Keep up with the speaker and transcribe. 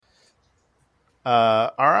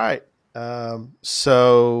All right.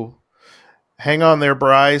 So hang on there,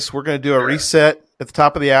 Bryce. We're going to do a reset at the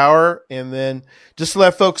top of the hour, and then just to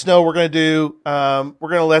let folks know, we're going to do. We're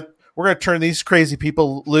going to turn these crazy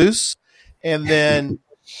people loose, and then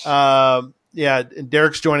and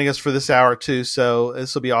Derek's joining us for this hour too. So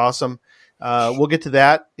this will be awesome. We'll get to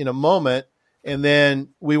that in a moment. And then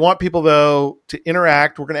we want people, though, to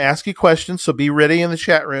interact. We're going to ask you questions, so be ready in the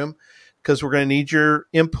chat room because we're going to need your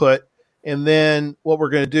input. And then what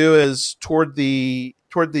we're going to do is toward the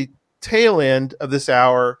tail end of this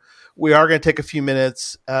hour, we are going to take a few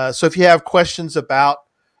minutes. So if you have questions about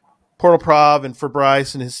Portal Prov and for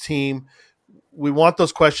Bryce and his team, we want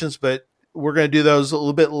those questions, but we're going to do those a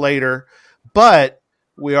little bit later. But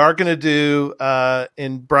we are going to do,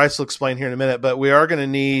 and Bryce will explain here in a minute, but we are going to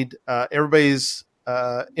need everybody's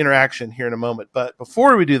interaction here in a moment. But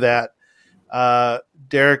before we do that,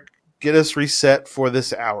 Derek, get us reset for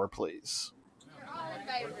this hour, please.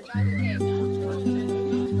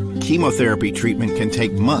 Chemotherapy treatment can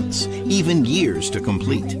take months, even years to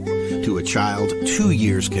complete. To a child, 2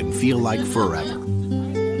 years can feel like forever.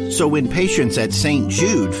 So when patients at St.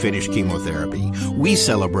 Jude finish chemotherapy, we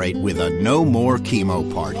celebrate with a no more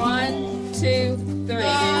chemo party. 1, 2, 3.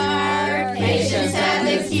 Our patients have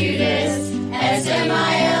the cutest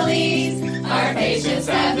SMILEs. Our patients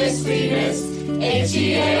have the sweetest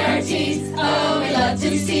HEARTs. Oh, we love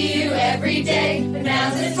to see you every day, but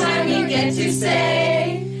now's the time you get to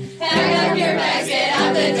say, hang up your bags, get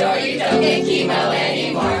out the door, you don't get chemo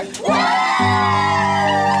anymore.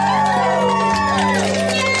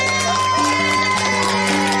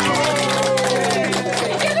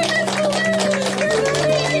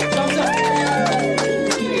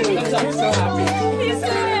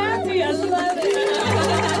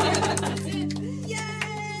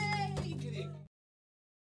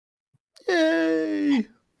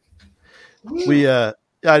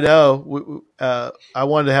 I know. I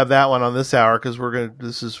wanted to have that one on this hour because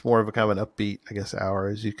this is more of a kind of an upbeat, I guess, hour,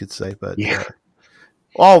 as you could say. But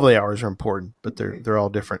all the hours are important, but they're all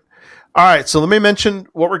different. All right, so let me mention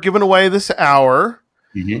what we're giving away this hour,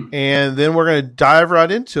 and then we're going to dive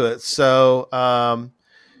right into it. So,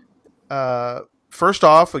 first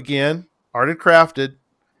off, again, Arted Crafted.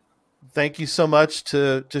 Thank you so much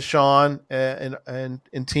to Sean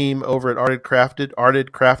and team over at Arted Crafted,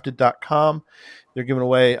 artedcrafted.com. They're giving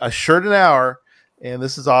away a shirt an hour, and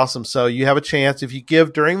this is awesome. So you have a chance. If you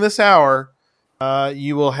give during this hour,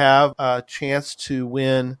 you will have a chance to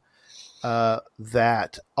win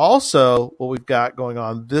that. Also, what we've got going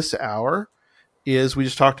on this hour is we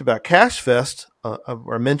just talked about Cash Fest,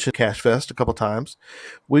 or mentioned Cash Fest a couple times.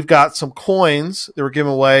 We've got some coins that we're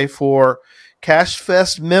giving away for Cash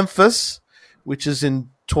Fest Memphis, which is in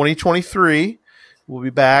 2023. We'll be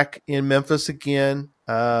back in Memphis again.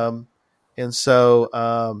 And so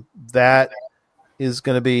that is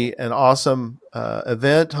going to be an awesome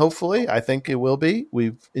event, hopefully. I think it will be.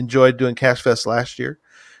 We've enjoyed doing Cash Fest last year,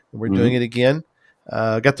 and we're doing it again.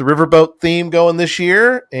 Got the riverboat theme going this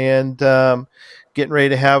year, and getting ready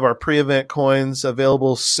to have our pre-event coins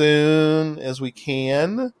available soon as we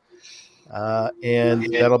can.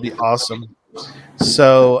 And that'll be awesome.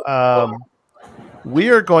 So we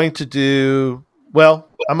are going to do, well,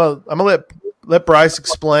 I'm gonna let Bryce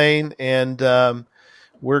explain, and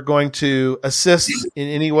we're going to assist in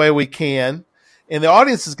any way we can, and the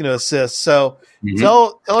audience is going to assist. So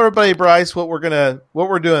tell everybody, Bryce, what we're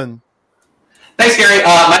doing. Thanks, Gary.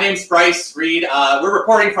 My name's Bryce Reed. We're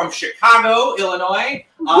reporting from Chicago, Illinois.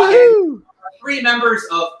 And 3 members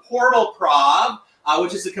of Portal Prov,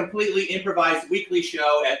 which is a completely improvised weekly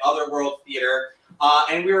show at Otherworld Theater.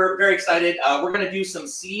 And we were very excited. We're going to do some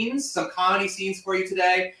scenes, some comedy scenes for you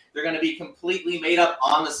today. They're going to be completely made up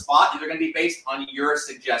on the spot, and they're going to be based on your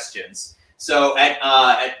suggestions. So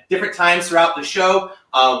at different times throughout the show,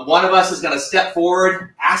 one of us is going to step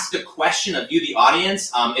forward, ask a question of you, the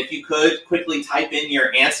audience. If you could quickly type in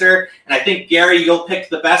your answer. And I think, Gary, you'll pick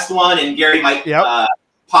the best one, and Gary might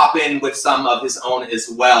pop in with some of his own as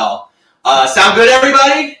well. Sound good,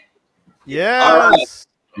 everybody? Yes.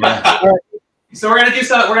 All right. So we're going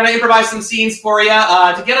to improvise some scenes for you.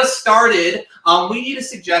 To get us started, we need a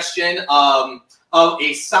suggestion of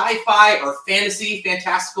a sci-fi or fantasy,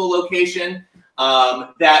 fantastical location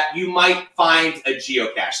that you might find a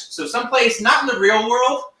geocache. So someplace not in the real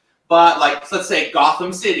world, but like, let's say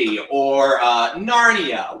Gotham City or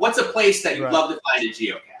Narnia. What's a place that you'd love to find a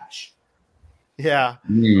geocache? Yeah.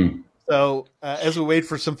 So as we wait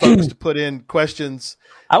for some folks to put in questions.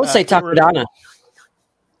 I would say Takodana.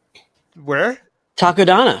 Where?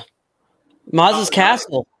 Takodana. Maz's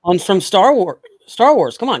castle from Star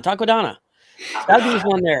Wars. Come on, Takodana. That'd be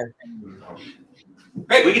one there.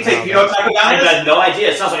 Great, we can take Taco I've Donna's. got no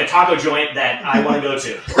idea. It sounds like a taco joint that I want to go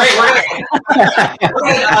to. Great, we're gonna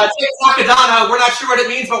take Taco Donna. We're not sure what it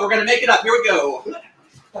means, but we're gonna make it up. Here we go.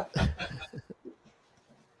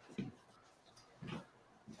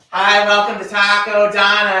 Hi, welcome to Taco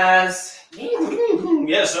Donna's.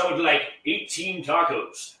 Yes, I would like 18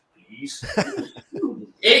 tacos, please.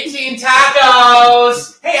 18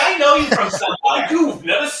 tacos. Hey, I know you from somewhere. You've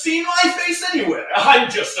never seen my face anywhere.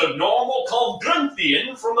 I'm just a normal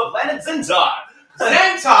Colgranthian from the planet Zentar.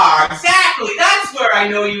 Centaur, exactly. That's where I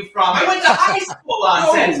know you from. I went to high school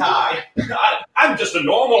on Centaur. I'm just a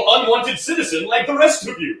normal, unwanted citizen like the rest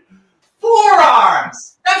of you.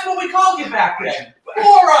 Forearms. That's what we called you back then. I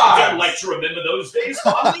Forearms. don't like to remember those days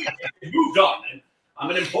fondly. I've moved on, and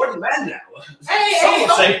I'm an important man now. Hey, Some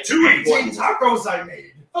would say too important. Tacos I made.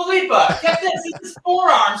 Felipa, get this. This is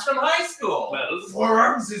Forearms from high school. Well,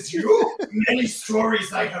 Forearms is you? Many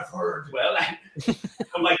stories I have heard. well, I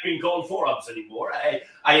don't like being called forearms anymore. I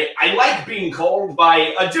like being called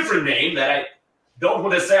by a different name that I don't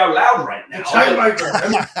want to say out loud right now. The time I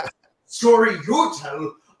remember story you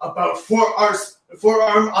tell about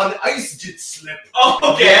forearm on ice did slip. Oh,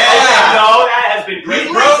 okay. Yeah. Okay, no, that has been greatly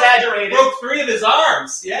exaggerated. Broke 3 of his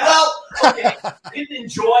arms. Yeah. Well, okay. I didn't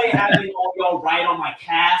enjoy having all y'all write on my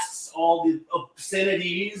casts all the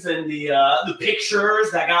obscenities and the pictures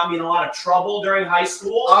that got me in a lot of trouble during high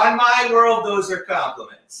school. On my world, those are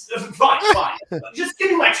compliments. Fine. Just give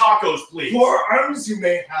me my tacos, please. 4 arms you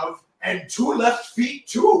may have, and 2 left feet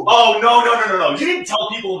too. Oh, no. You didn't tell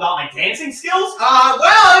people about my dancing skills? Well,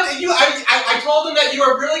 I told him that you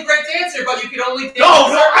were a really great dancer, but you could only dance. No,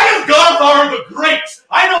 I am Garthar the Great.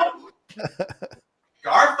 I don't.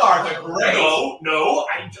 Garthar the Great. No.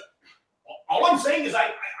 All I'm saying is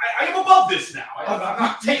I am above this now. I'm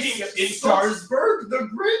not taking insults. Starsberg the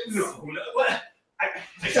Great. No.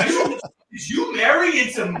 Did you marry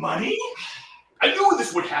into money? I knew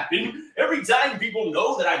this would happen. Every time people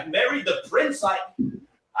know that I've married the prince,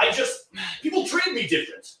 people treat me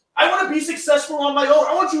different. I want to be successful on my own.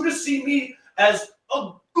 I want you to see me as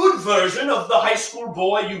a good version of the high school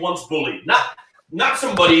boy you once bullied. Not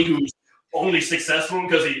somebody who's only successful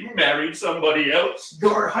because he married somebody else.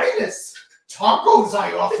 Your Highness, tacos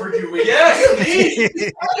I offered you. Yes,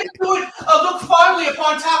 please. Look fondly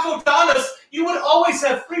upon Taco Donna's. You would always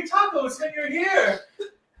have free tacos when you're here.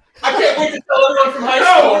 I can't wait to tell everyone from high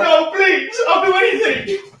school. No, please. I'll do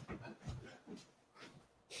anything.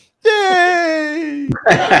 Yay!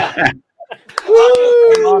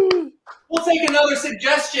 We'll take another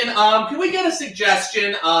suggestion. Can we get a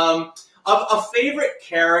suggestion of a favorite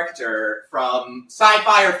character from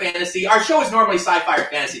sci-fi or fantasy? Our show is normally sci-fi or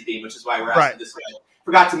fantasy themed, which is why we're asking this way.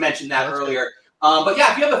 Forgot to mention that earlier. But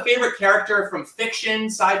yeah, if you have a favorite character from fiction,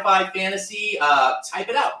 sci-fi, fantasy, type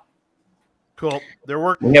it out. Cool. They're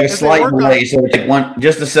working. We have a slight delay, so it'll take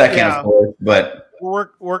just a second, of course, but we're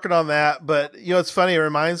working on that. But it's funny. It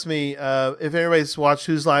reminds me. If anybody's watched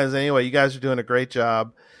Whose Line Is it Anyway, you guys are doing a great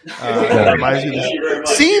job. It reminds me of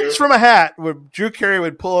scenes from a hat. Where Drew Carey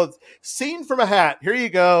would pull a scene from a hat. Here you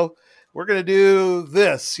go. We're gonna do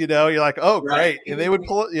this. You're like, oh, great, and they would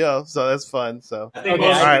pull it. So that's fun. So I think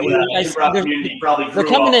most of the community probably grew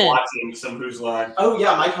up watching some Whose Line. Oh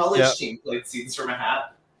yeah, my college team played Scenes from a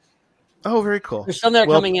Hat. Oh, very cool. There's some that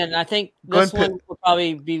are coming in. I think this one will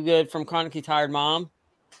probably be good from Chronically Tired Mom.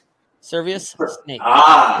 Servius Snake.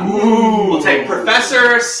 We'll take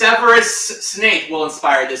Professor Severus Snape will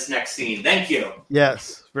inspire this next scene. Thank you.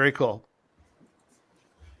 Yes, very cool.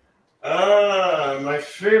 My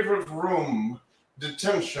favorite room,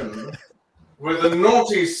 detention, where the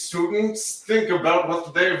naughty students think about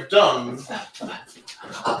what they've done.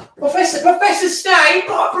 Professor Snape,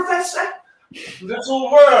 Professor.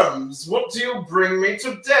 Little worms, what do you bring me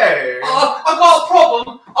today? I've got a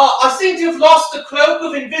problem. I seem to have lost the cloak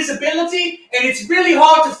of invisibility, and it's really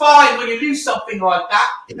hard to find when you lose something like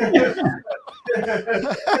that.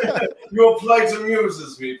 Your plight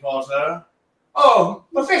amuses me, Potter. Oh,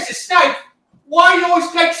 Professor Snape, why do you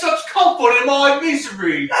always take such comfort in my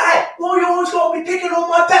misery? Hey, why you always got to be picking on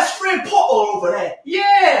my best friend Potter over there?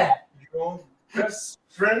 Yeah. Your best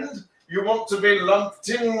friend? You want to be lumped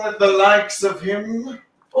in with the likes of him?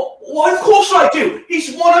 Why, of course I do.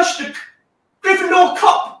 He's won us the Gryffindor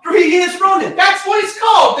Cup 3 years running. That's what it's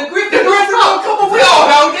called, the Gryffindor Cup. We all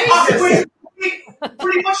know this. We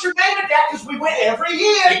pretty much remember that because we win every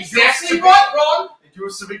year. Exactly right, Ron. It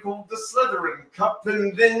used to be called the Slytherin Cup,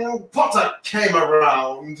 and then Potter came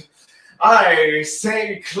around. I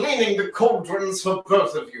say cleaning the cauldrons for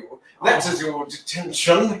both of you. That is your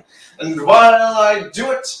detention. And while I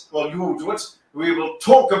do it, while you do it, we will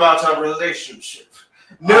talk about our relationship.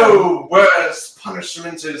 No worse punishment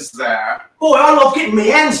punishment is there? Boy, I love getting my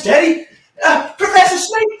hands dirty. Professor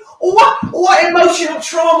Snape, what emotional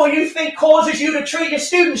trauma you think causes you to treat your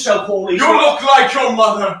students so poorly? You look like your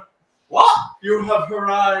mother. What? You have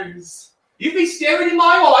her eyes. You've been staring in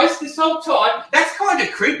my eyes this whole time. That's kind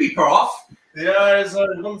of creepy, Prof. The eyes I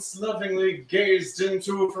once lovingly gazed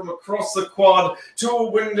into from across the quad,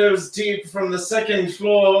 2 windows deep from the 2nd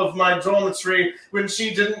floor of my dormitory when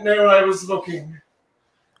she didn't know I was looking.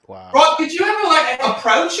 Wow. Rob, did you ever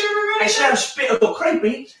approach her or anything? It sounds a bit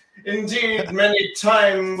creepy. Indeed, many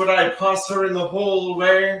times would I pass her in the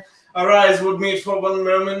hallway. Our eyes would meet for one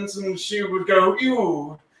moment, and she would go,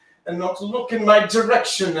 ew, and not look in my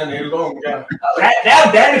direction any longer.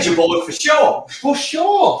 That'll damage your boy for sure. For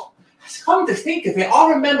sure. Come to think of it, I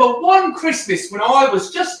remember one Christmas when I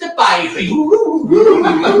was just a baby.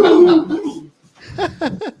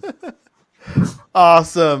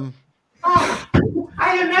 Awesome. Oh,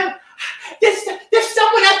 I don't know. There's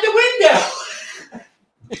someone at the window.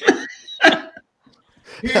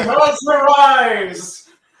 He has her eyes.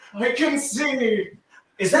 I can see.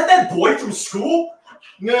 Is that boy from school?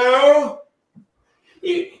 No.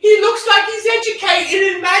 He looks like he's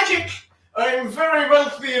educated in magic. I am very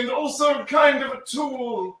wealthy and also kind of a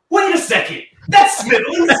tool. Wait a second. That's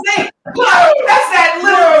Sniveling Snape. No, that's that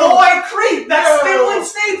little boy creep. That's Sniveling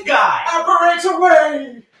Snape guy. Operate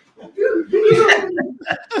away.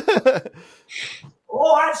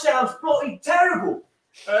 Oh, that sounds bloody terrible.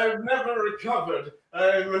 I've never recovered.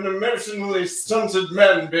 I'm an emotionally stunted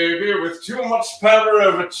man, baby, with too much power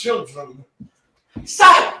over children. So,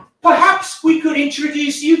 perhaps we could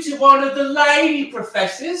introduce you to one of the lady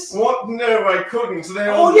professors. What? No, I couldn't.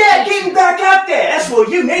 Oh, yeah, get him back out there. That's what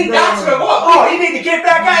you need. No. That's what. Oh, you need to get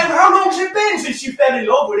back out there. How long's it been since you fell in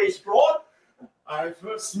love with this broad? I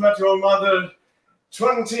first met your mother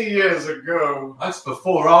 20 years ago. That's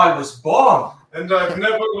before I was born. And I've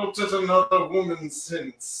never looked at another woman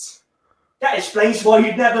since. That explains why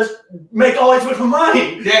you'd never make eyes with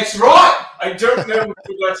Hermione. That's right. I don't know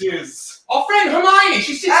who that is. Our friend Hermione,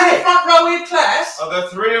 she sits in the front row in class. Are there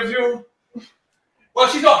 3 of you? Well,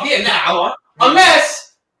 she's not here now.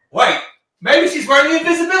 Unless... Wait, maybe she's wearing the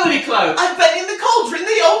invisibility cloak. I've been in the cauldron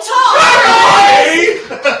the whole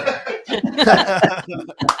time.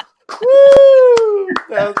 Woo!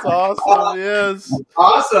 That's awesome. Yes.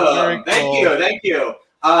 Awesome. Very Thank you.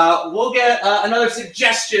 We'll get another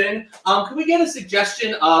suggestion. Can we get a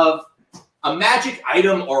suggestion of a magic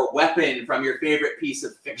item or weapon from your favorite piece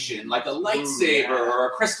of fiction, like a lightsaber or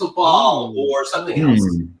a crystal ball or something else?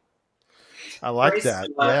 I like that.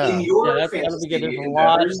 Yeah. In your that'll be fantasy good. There's a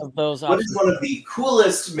lot endeavors, of those what is options. one of the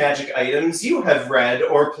coolest magic items you have read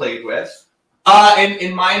or played with?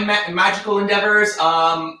 In my magical endeavors,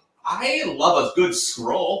 I love a good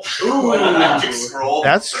scroll. Ooh, a magic scroll.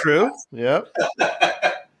 That's true. Yep.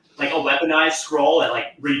 Like a weaponized scroll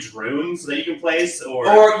that reads runes that you can place, Or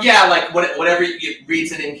whatever it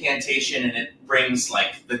reads an incantation and it brings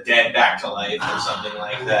the dead back to life or something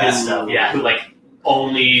like that. Good stuff. Yeah, who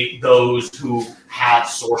only those who have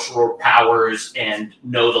sorcerer powers and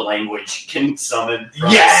know the language can summon.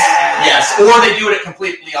 Yes. Or they do it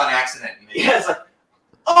completely on accident. Yeah, it's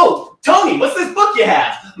oh, Tony, what's this book you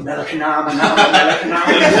have? Melicanama.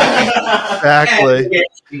 Exactly.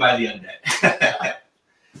 By the undead.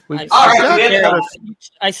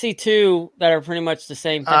 I see 2 that are pretty much the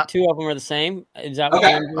same. 2 of them are the same. Is that what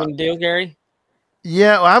you're going to do, Gary?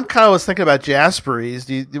 Yeah, well, I'm kind of was thinking about Jasper's.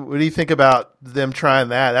 What do you think about them trying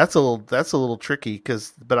that? That's a little tricky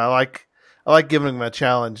but I like giving them a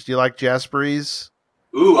challenge. Do you like Jasper's?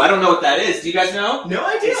 Ooh, I don't know what that is. Do you guys know? No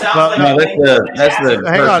idea. That's the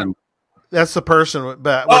hang person. on. That's the person,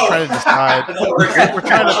 but we're trying to decide. We're trying to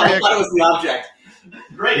pick. I thought it was the object.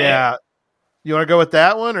 Great. Yeah. You want to go with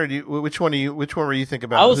that one, or which one were you thinking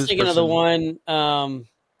about? I was thinking of the one.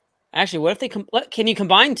 Actually, what if they can you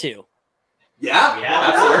combine 2? Yeah,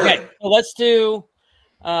 absolutely. Okay, so let's do.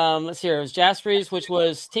 Let's hear. It was Jasper's, which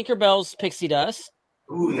was Tinkerbell's pixie dust.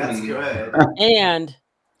 Ooh, that's good. And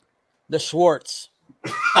the Schwartz.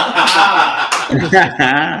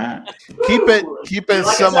 Keep it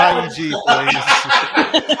semi-EG, please.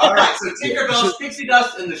 All right, so Tinkerbell's pixie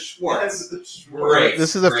dust and the Schwartz. Great.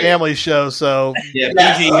 This is a family show, so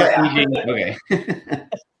Okay.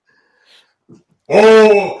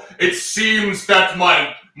 Oh, it seems that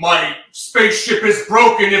my spaceship is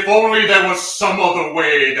broken. If only there was some other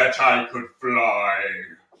way that I could fly.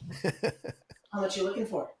 How much you looking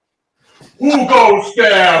for? Who goes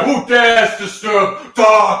there? Who dares disturb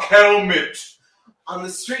Dark Helmet? On the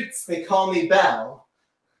streets, they call me Belle.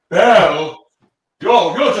 Belle?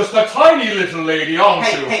 You're just a tiny little lady,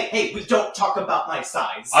 aren't you? Hey, we don't talk about my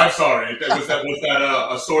size. I'm sorry. Was that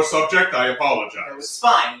a sore subject? I apologize. It was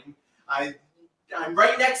fine. I'm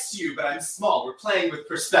right next to you, but I'm small. We're playing with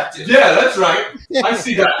perspective. Yeah, that's right. I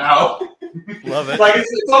see that now. Love it. Like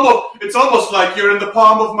it's almost like you're in the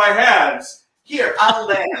palm of my hands. Here, I'll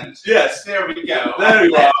land. Yes. There we go. There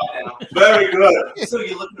you are. Very good. So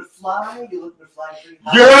you looking to fly? You looking to fly pretty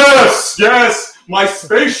high? Yes. My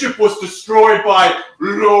spaceship was destroyed by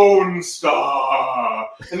Lone Star,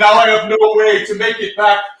 and now I have no way to make it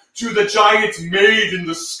back to the giant maid in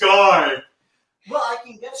the sky. Well, I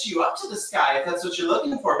can get you up to the sky if that's what you're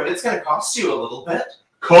looking for, but it's going to cost you a little bit.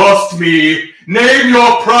 Cost me? Name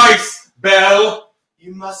your price, Belle.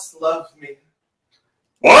 You must love me.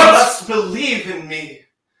 What? You must believe in me.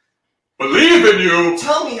 Believe in you?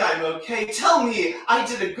 Tell me I'm okay. Tell me I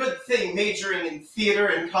did a good thing majoring in theater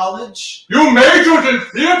in college. You majored in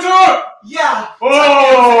theater? Yeah.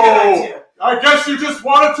 Oh! I guess you just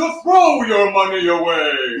wanted to throw your money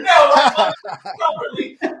away. No, I want to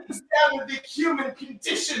properly examine the human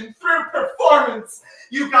condition through performance.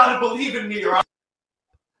 You gotta believe in me, or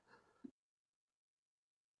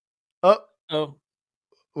Oh.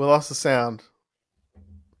 We lost the sound.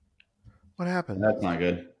 What happened? That's not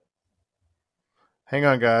good. Hang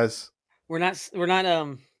on, guys. We're not we're not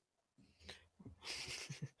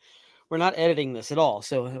editing this at all.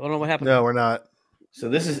 So I don't know what happened. No, we're not. So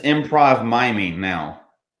this is improv miming now.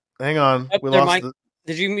 Hang on. Yep, We there, lost Mike. the...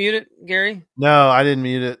 Did you mute it, Gary? No, I didn't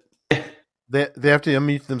mute it. They have to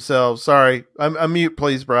unmute themselves. Sorry. Unmute,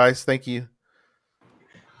 please, Bryce. Thank you.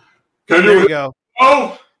 There you go.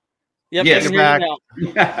 Oh! Yep, Yes. you're back.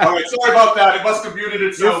 All right, sorry about that. It must have muted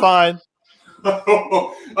itself. You're fine.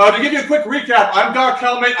 To give you a quick recap, I'm Dark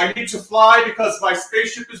Helmet. I need to fly because my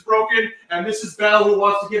spaceship is broken, and this is Belle who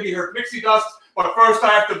wants to give you her pixie dust. But first, I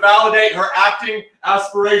have to validate her acting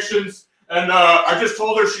aspirations, and I just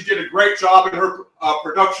told her she did a great job in her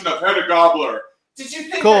production of Hedda Gobbler. did you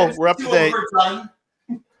think Cool, I was we're up to too date. overdone?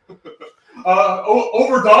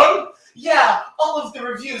 Overdone? Yeah, all of the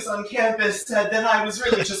reviews on campus said that I was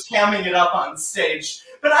really just hamming it up on stage,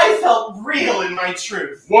 but I felt real in my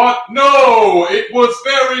truth. What? No, it was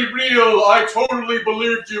very real. I totally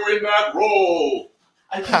believed you in that role.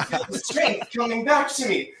 I can feel the strength coming back to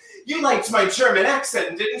me. You liked my German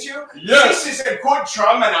accent, didn't you? Yes. This is a good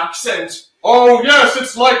German accent. Oh, yes,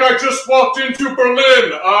 it's like I just walked into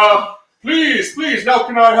Berlin. Please, now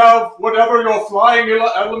can I have whatever your flying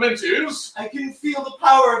element is? I can feel the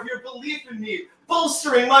power of your belief in me,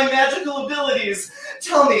 bolstering my magical abilities.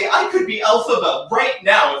 Tell me, I could be Elphaba right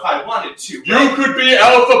now if I wanted to. You could be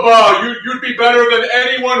Elphaba. You'd be better than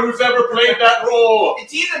anyone who's ever played that role.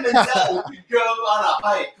 Idina Menzel could go on a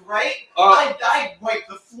hike, right? I'd wipe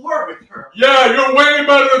the floor with her. Yeah, you're way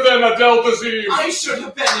better than Adele Dazeem. I should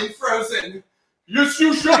have been in Frozen. Yes,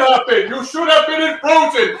 you should have been. You should have been in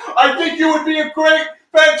Frozen. I think you would be a great,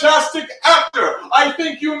 fantastic actor. I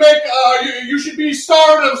think you should be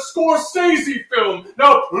starred in a Scorsese film.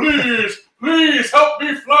 Now, please help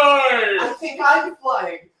me fly. I think I'm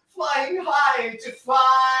flying high,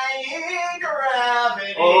 defying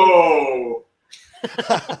gravity. Oh.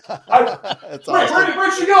 That's awesome.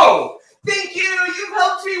 Where'd she go? Thank you. You've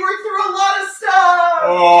helped me work through a lot of stuff.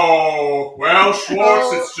 Oh, well,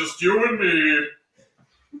 Schwartz, it's just you and me.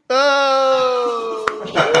 Oh.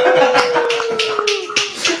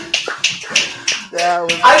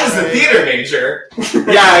 I was a theater major.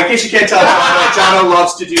 Yeah, in case you can't tell, Jono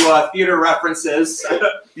loves to do theater references.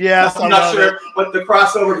 Yes, I'm not sure what the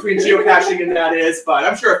crossover between geocaching and that is, but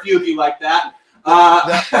I'm sure a few of you like that.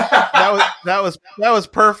 That was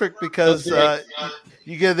perfect because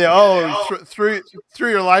you get the threw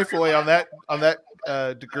your life away on that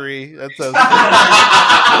degree. That's so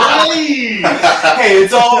Hey,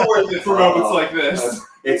 it's all worth it for moments like this.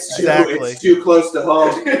 It's too close to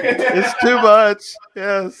home. It's too much.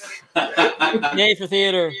 Yes. Yay for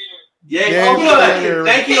theater. Yay! Yay Oh, for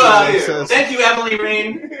good. theater. Thank you, Emily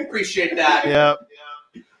Rain. Appreciate that. Yep.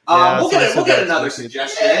 We'll get another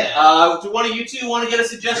suggestion. Do one of you two want to get a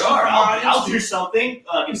suggestion? Sure, from our audience? I'll do something,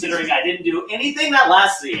 considering I didn't do anything that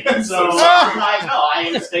last season. So,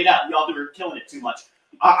 I stayed out. Y'all were killing it too much.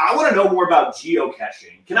 I want to know more about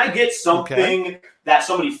geocaching. Can I get something that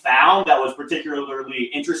somebody found that was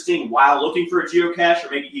particularly interesting while looking for a geocache,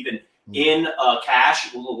 or maybe even in a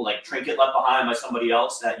cache, a little like trinket left behind by somebody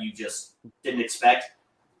else that you just didn't expect?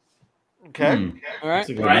 Okay. All right.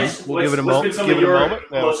 We'll give it a moment. What's been some of your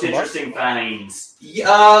most interesting finds?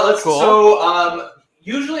 So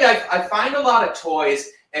usually I find a lot of toys,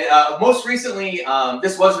 and most recently,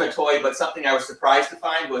 this wasn't a toy, but something I was surprised to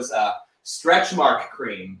find was stretch mark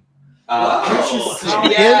cream.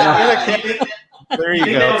 There you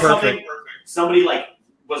go. Perfect. Somebody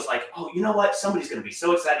was like, oh, you know what? Somebody's going to be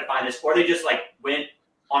so excited to find this. Or they just went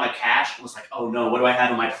on a cache and was like, oh no, what do I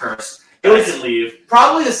have in my purse? It was I can leave.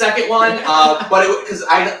 Probably the second one, but because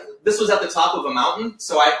this was at the top of a mountain,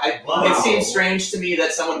 so it seemed strange to me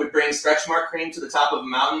that someone would bring stretch mark cream to the top of a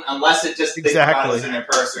mountain, unless it just they forgot it was in their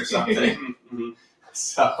purse or something.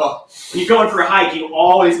 So when you're going for a hike, you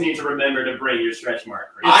always need to remember to bring your stretch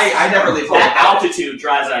mark cream. I never leave that altitude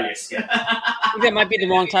dries out your skin. I think that might be the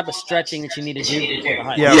wrong type of stretching that you need to do before the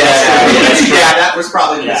hike. Yeah, that was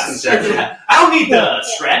probably the misconception. I don't need the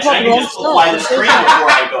stretch. I can just apply the cream before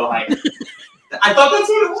I go hiking. I thought that's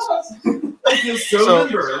what it was. I feel so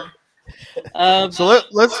limber. So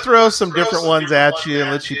let's throw some different ones at you and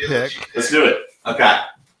let you pick. Let's do it. Okay.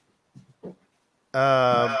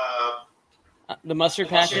 The mustard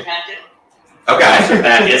packet. Okay. Mustard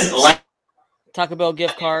packet. Taco Bell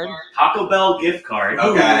gift card. Taco Bell gift card.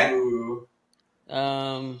 Okay.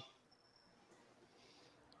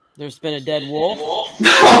 There's been a dead wolf.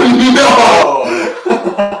 Oh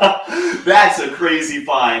no! That's a crazy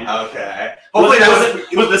find. Okay. Hopefully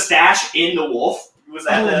was the stash in the wolf? Was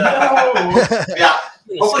that Yeah.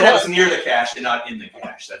 Hopefully that was near the cache and not in the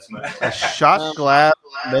cache. That's a shot glass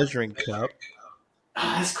measuring cup.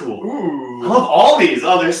 Oh, that's cool. Ooh. I love all these.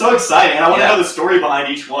 Oh, they're so exciting. I want to know the story behind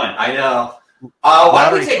each one. I know. Why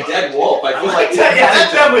don't we take Dead Wolf? I feel like that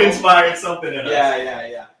definitely inspired something in us.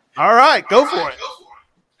 Yeah. All right, go for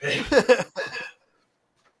it.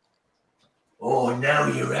 Oh, now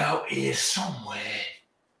you're out here somewhere.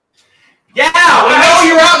 Yeah, we know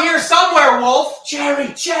you're out here somewhere, Wolf.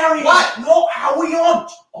 Jerry. What? No, how we on?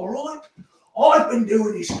 All right. I've been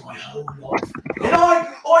doing this my whole life. And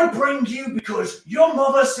I bring you because your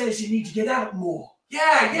mother says you need to get out more.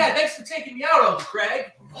 Yeah. Thanks for taking me out, Uncle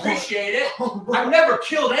Craig. Appreciate it. I've never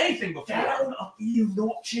killed anything before. Down a few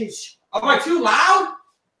notches. Am I too loud?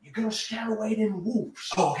 You're going to scare away them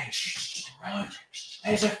wolves. Okay. Right.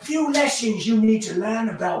 There's a few lessons you need to learn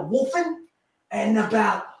about wolfing and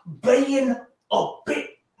about being a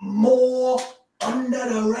bit more under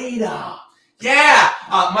the radar. Yeah,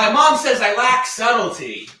 my mom says I lack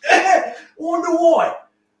subtlety. Wonder why?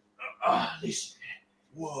 Listen.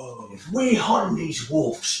 Whoa. If we hunt these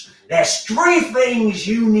wolves, there's 3 things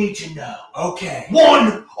you need to know. Okay. 1,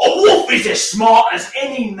 a wolf is as smart as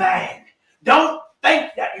any man. Don't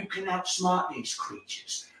think that you can outsmart these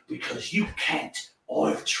creatures, because you can't.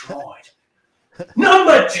 I've tried.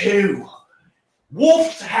 Number 2,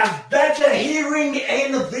 wolves have better hearing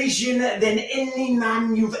and vision than any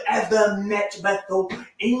man you've ever met, Bethel,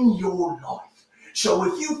 in your life. So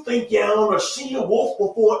if you think you're going to see a wolf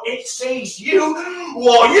before it sees you,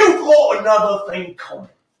 well, you've got another thing coming.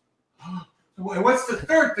 What's the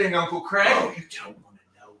third thing, Uncle Craig? Oh, you don't want to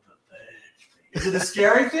know the third thing. Is it a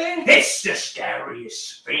scary thing? It's the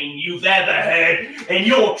scariest thing you've ever heard in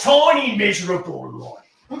your tiny, miserable life.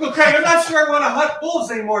 Uncle Craig, I'm not sure I want to hunt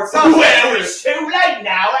wolves anymore. Well, it's too late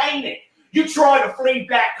now, ain't it? You try to flee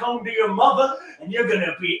back home to your mother, and you're going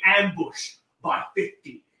to be ambushed by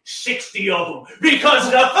 50, 60 of them. Because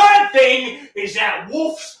the third thing is that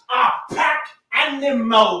wolves are pack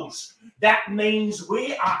animals. That means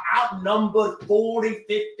we are outnumbered 40,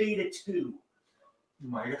 50 to 2. Oh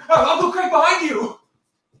my God. Oh, Uncle Craig, behind you!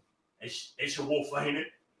 It's a wolf, ain't it?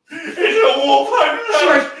 It's a wolf, ain't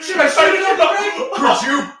it? Should I shoot it? Could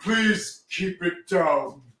you please keep it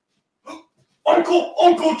down?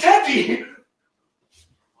 Uncle Teddy!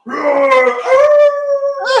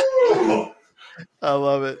 I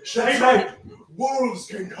love it. That's right. Wolves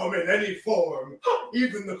can come in any form,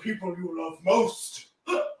 even the people you love most.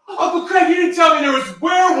 Uncle Craig, you didn't tell me there was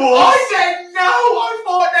werewolves. I said no! I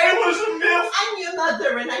thought they was a myth! I'm your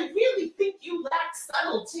mother, and I really think you lack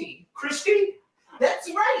subtlety. Christy? That's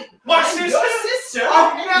right. My I'm sister? your sister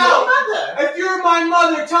Oh, and no. your mother. If you're my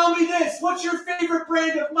mother, tell me this. What's your favorite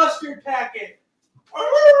brand of mustard packet?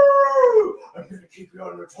 I'm going to keep you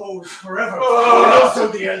on your toes forever. And also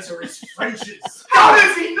the answer is French's. How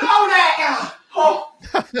does he know that? Oh,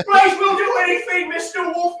 please, we'll do anything,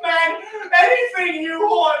 Mr. Wolfman. Anything you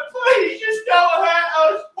want. Please, just don't hurt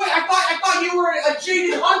us. Wait, I thought you were a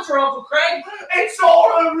jaded hunter, Uncle Craig. It's all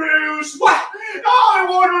a ruse. What? I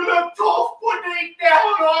want to look tough, but deep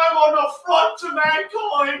down I'm on the front to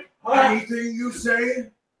mankind. Anything you say?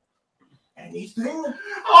 Anything?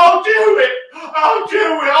 I'll do it. I'll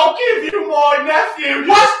give you my nephew.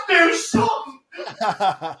 Just do something.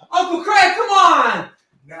 Uncle Craig, come on.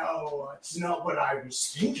 No, it's not what I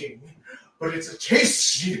was thinking, but it's a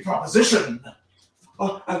tasty proposition.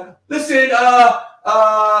 Listen, a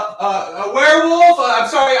werewolf. I'm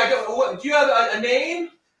sorry. Do you have a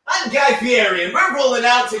name? I'm Guy Fieri, and we're rolling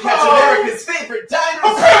out to catch America's favorite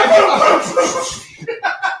dinosaur.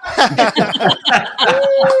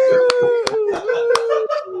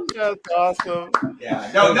 That's awesome. Yeah,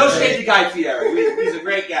 no shade to Guy Fieri. He's a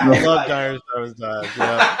great guy. I love Dinosaurs Dive.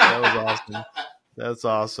 Yeah, that was awesome. That's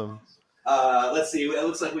awesome. Let's see. It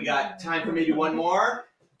looks like we got time for maybe one or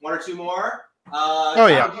two more.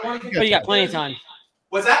 Yeah. You got plenty of time.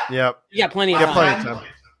 What's that? Yep. You got plenty of time.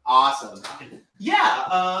 Awesome. Yeah,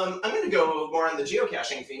 I'm going to go more on the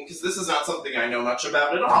geocaching theme because this is not something I know much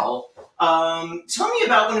about at all. Tell me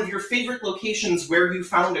about one of your favorite locations where you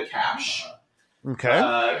found a cache.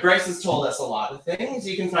 Okay. Bryce has told us a lot of things.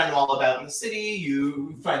 You can find them all about in the city.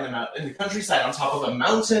 You find them out in the countryside on top of a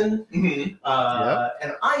mountain. Mm-hmm.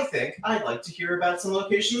 And I think I'd like to hear about some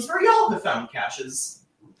locations where y'all have found caches.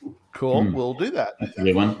 Cool. We'll do that. That's a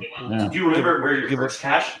good one. Yeah. Do you remember where your first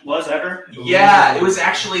cache was ever? Yeah, it was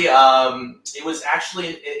actually in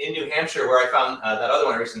New Hampshire where I found that other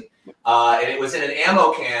one recently. And it was in an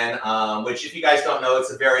ammo can, which, if you guys don't know,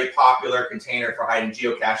 it's a very popular container for hiding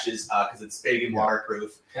geocaches because it's big and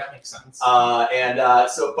waterproof. That makes sense.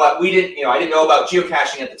 But we didn't, I didn't know about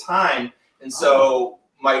geocaching at the time, and so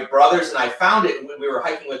my brothers and I found it when we were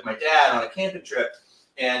hiking with my dad on a camping trip,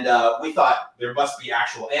 and we thought there must be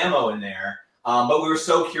actual ammo in there. But we were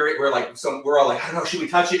so curious. We're all like, I don't know, should we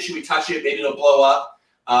touch it? Should we touch it? Maybe it'll blow up.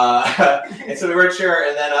 And so we weren't sure,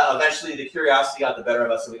 and then eventually the curiosity got the better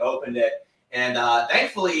of us, and we opened it. And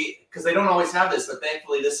thankfully, because they don't always have this, but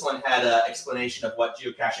thankfully this one had an explanation of what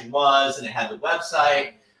geocaching was, and it had the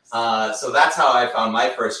website. So that's how I found my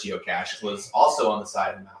first geocache, was also on the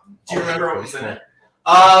side of the mountain. Do you remember what was in it?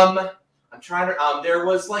 I'm trying to. There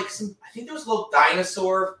was I think there was a little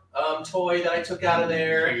dinosaur toy that I took out of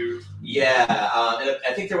there. Yeah, and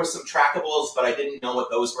I think there was some trackables, but I didn't know what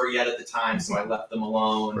those were yet at the time, so I left them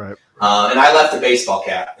alone. Right. And I left a baseball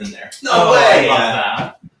cap in there. No way! I love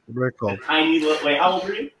that. Very cool. Tiny little. Wait, how old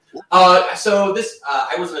were you? So this,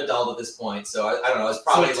 I was an adult at this point, so I don't know. It's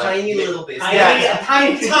probably so tiny little baseball.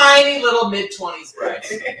 Tiny little mid-20s,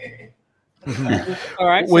 right? All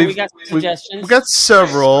right, so we got some suggestions. We've got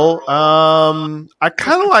several. I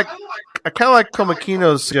kind of like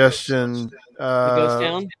Komakino's suggestion. Ghost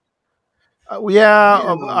Town. I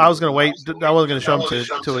was gonna wait. I wasn't gonna show him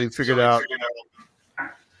till we figured out.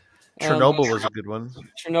 Chernobyl was a good one.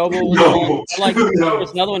 Chernobyl was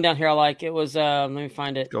there's another one down here I like. It was let me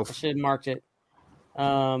find it. I should have marked it.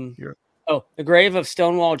 The grave of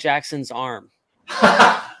Stonewall Jackson's arm.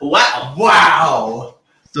 Wow.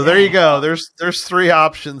 So there you go. There's three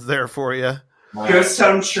options there for you. Ghost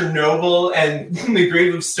Town, Chernobyl, and the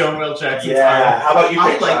grave of Stonewall Jackson's arm. Yeah. How about you?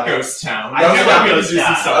 I like Ghost Town. I like Ghost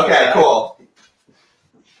Town. Okay, cool.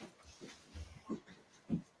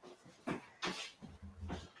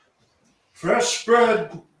 Fresh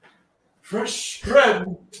bread,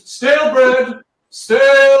 Stale bread.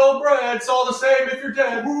 It's all the same if you're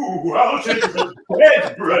dead. Ooh, I'll take the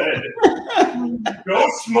dead bread.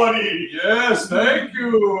 Ghost money. Yes, thank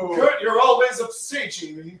you. Kurt, you're always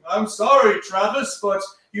upstaging me. I'm sorry, Travis, but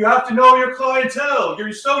you have to know your clientele.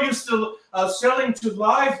 You're so used to selling to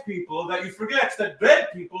live people that you forget that dead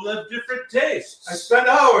people have different tastes. I spent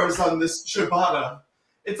hours on this ciabatta.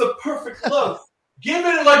 It's a perfect loaf. Give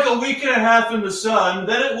it like a week and a half in the sun,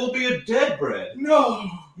 then it will be a dead bread. No.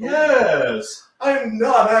 Yes. I'm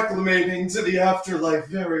not acclimating to the afterlife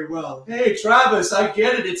very well. Hey, Travis, I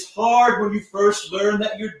get it. It's hard when you first learn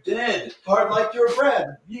that you're dead. Hard like your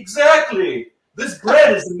bread. Exactly. This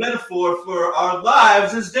bread is a metaphor for our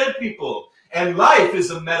lives as dead people. And life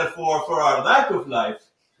is a metaphor for our lack of life.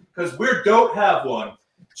 Because we don't have one.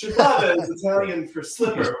 Ciabatta is Italian for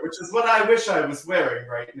slipper, which is what I wish I was wearing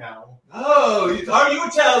right now. Oh, are you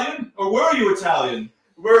Italian? Or were you Italian?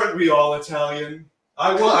 Weren't we all Italian?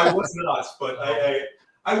 I was not, but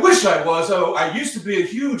I wish I was. Oh, I used to be a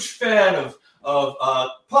huge fan of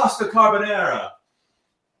pasta carbonara.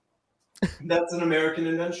 That's an American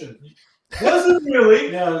invention. Was it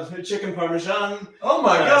really? Yeah, chicken parmesan. Oh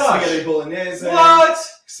my gosh. Spaghetti bolognese. What?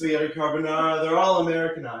 Spaghetti carbonara. They're all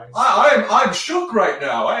Americanized. I'm shook right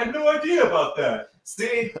now. I had no idea about that.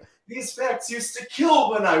 See, these facts used to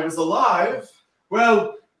kill when I was alive.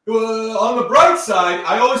 Well, on the bright side,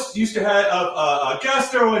 I always used to have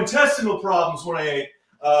gastrointestinal problems when I ate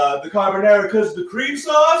the carbonara because of the cream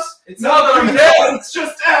sauce. Now that I'm dead, it's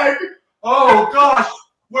just egg. Oh gosh,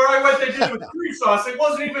 where I went, they did it with cream sauce. It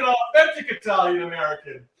wasn't even authentic Italian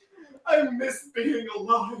American. I miss being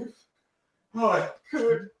alive. Oh, I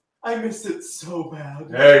could. I miss it so bad.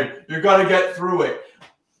 Hey, you got to get through it.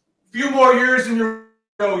 A few more years and you're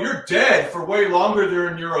you're dead for way longer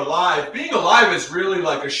than you're alive. Being alive is really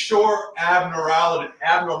like a short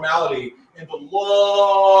abnormality in the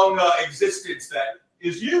long existence that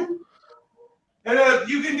is you. And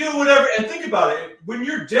you can do whatever. And think about it. When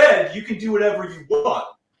you're dead, you can do whatever you want.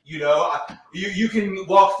 You know, you can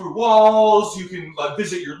walk through walls. You can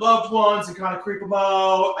visit your loved ones and kind of creep them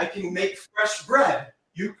out. I can make fresh bread.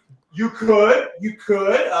 You could,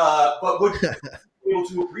 but would you be able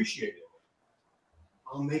to appreciate it?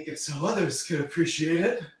 I'll make it so others can appreciate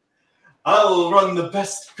it. I'll run the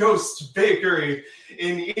best ghost bakery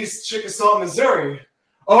in East Chickasaw, Missouri.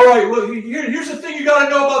 All right. Well, here's the thing you got to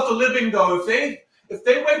know about the living, though. If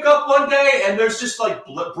they wake up one day and there's just like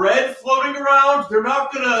bread floating around, they're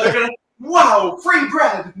gonna wow, free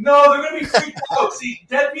bread. No, they're gonna be freaked out. See,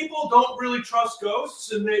 dead people don't really trust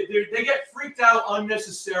ghosts, and they get freaked out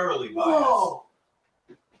unnecessarily by us.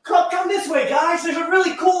 Come this way, guys. There's a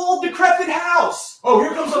really cool old decrepit house. Oh,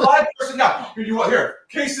 here comes a live person now. Here,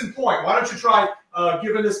 case in point. Why don't you try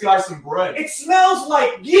giving this guy some bread? It smells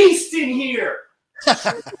like yeast in here.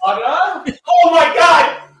 Oh my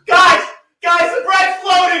God, guys, the bread's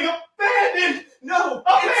floating. Abandoned. No,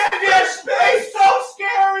 abandoned space. So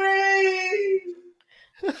scary.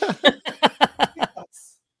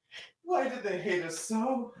 Why did they hate us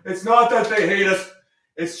so? It's not that they hate us.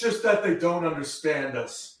 It's just that they don't understand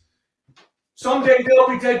us. Someday they'll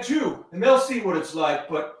be dead too, and they'll see what it's like,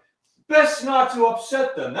 but best not to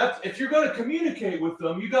upset them. If you're going to communicate with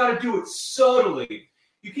them, you got to do it subtly.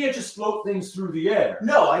 You can't just float things through the air.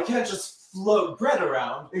 No, I can't just float bread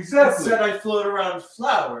around. Exactly. Instead, I float around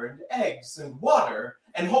flour and eggs and water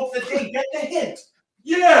and hope that they get the hint.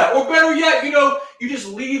 Yeah, or better yet, you just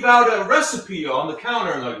leave out a recipe on the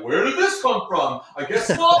counter and like, where did this come from? I guess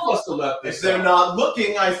Mom must have left this. If they're not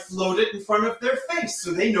looking, I float it in front of their face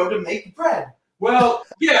so they know to make bread. Well,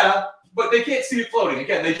 yeah, but they can't see it floating.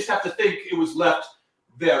 Again, they just have to think it was left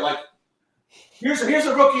there. Like, here's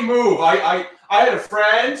a rookie move. I had a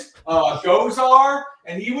friend, Gozar,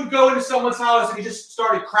 and he would go into someone's house and he just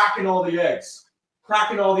started cracking all the eggs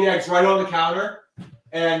right on the counter.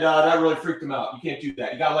 And that really freaked him out. You can't do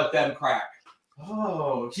that. You gotta let them crack.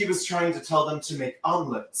 Oh, he was trying to tell them to make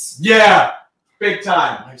omelets. Yeah, big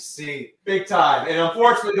time. I see. Big time. And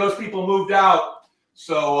unfortunately, those people moved out.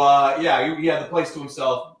 So, he had the place to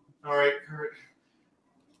himself. All right, Kurt.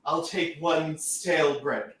 I'll take one stale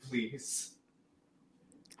bread, please.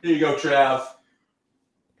 Here you go, Trav.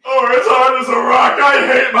 Oh, it's hard as a rock. I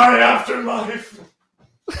hate my afterlife.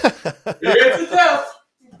 Here's the death.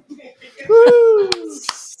 Woo!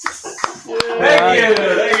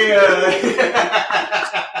 Thank you.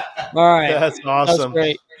 All right. That's awesome. That's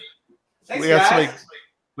great. Thanks,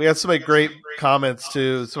 we got so many great comments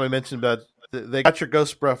too. Somebody mentioned about they got your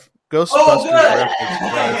Ghostbusters Oh, good.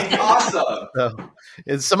 reference. Awesome. So,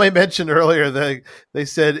 and somebody mentioned earlier they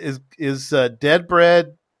said is dead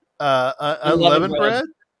bread unleavened bread?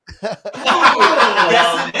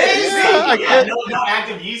 Yes, it is. Yeah, no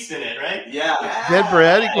active yeast in it, right? Yeah. Dead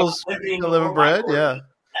bread equals unleavened bread. Yeah.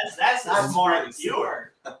 That's more than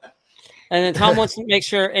pure. And then Tom wants to make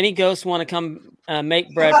sure any ghosts want to come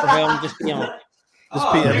make bread for him. Just PM him.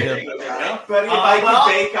 Just PM him. But if I could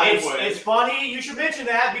bake, I would. It's funny you should mention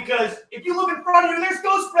that because if you look in front of you, there's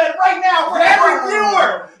ghost bread right now for every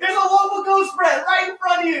viewer. There's a local ghost bread right in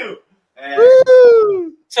front of you.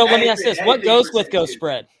 Woo! So let me ask this: what goes with ghost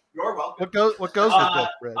bread? You're welcome. What goes with ghost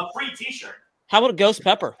bread? A free T-shirt. How about a ghost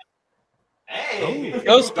pepper? Hey,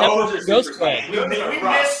 Ghost pepper, ghost bread. We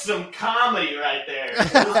missed some comedy right there.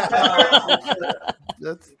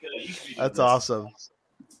 That's awesome.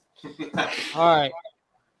 All right.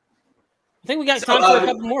 I think we got time for a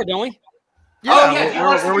couple more, don't we? Yeah, do you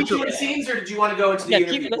want to keep the scenes, or did you want to go into the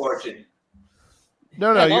interview portion?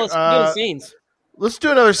 No, let's do the scenes. Let's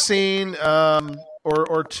do another scene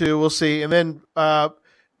or two. We'll see, and then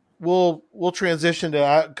we'll transition to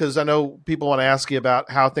that because I know people want to ask you about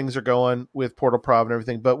how things are going with Portal Prov and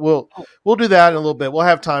everything. But we'll do that in a little bit. We'll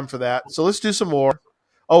have time for that. So let's do some more.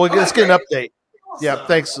 Let's get an update. Awesome. Yeah,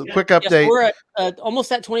 thanks. Quick update. Yes, we're at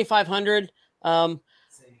almost at 2,500.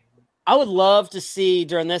 I would love to see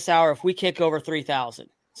during this hour if we kick over 3,000.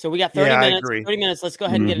 So we got 30 minutes. 30 minutes. Let's go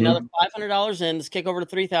ahead and get another $500 in. Let's kick over to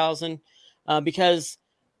 3,000 because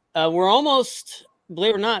we're almost,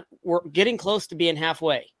 believe it or not, we're getting close to being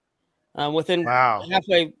halfway.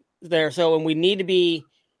 Halfway there. So, and we need to be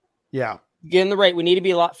getting the rate. We need to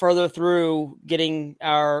be a lot further through getting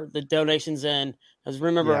the donations in. Because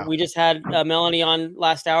remember, we just had Melanie on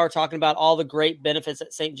last hour talking about all the great benefits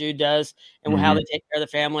that St. Jude does and how they take care of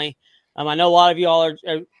the family. I know a lot of you all are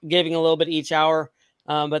giving a little bit each hour,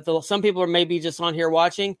 but some people are maybe just on here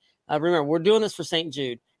watching. remember, we're doing this for St.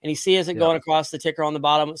 Jude. And you see, isn't going across the ticker on the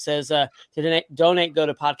bottom? It says to donate, go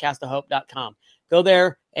to podcastofhope.com. Go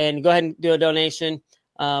there and go ahead and do a donation.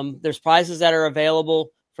 There's prizes that are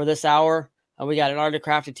available for this hour. We got an Art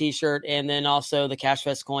Crafted t-shirt and then also the Cash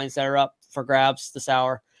Fest coins that are up for grabs this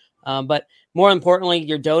hour. But more importantly,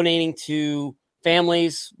 you're donating to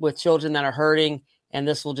families with children that are hurting, and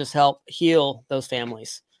this will just help heal those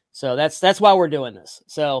families. So that's why we're doing this.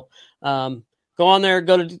 So go on there,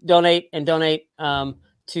 go to donate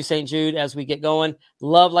to St. Jude as we get going.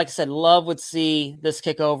 Like I said, would see this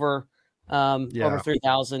kick over over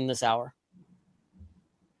 3,000 this hour.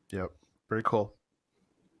 Yep. Very cool.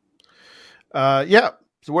 So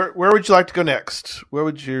where would you like to go next? Where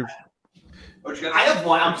would you? I have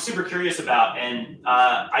one I'm super curious about, and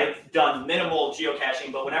I've done minimal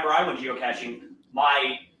geocaching, but whenever I went geocaching,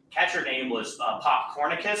 my catcher name was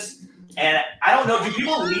Popcornicus. And I don't know, do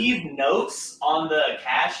people leave notes on the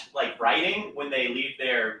cache, like writing, when they leave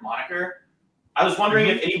their moniker? I was wondering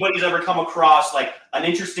if anybody's ever come across like an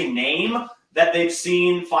interesting name that they've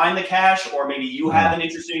seen find the cache, or maybe you have an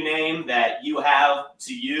interesting name that you have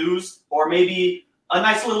to use, or maybe a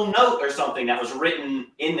nice little note or something that was written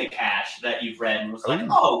in the cache that you've read and was like,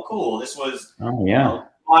 oh, cool, this was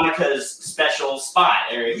Monica's special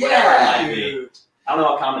spot, or whatever it might be. I don't know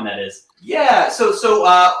how common that is. Yeah, so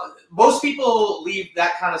most people leave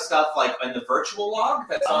that kind of stuff like in the virtual log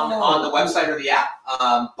that's on the website or the app.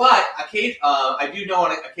 But I do know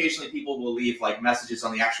occasionally people will leave like messages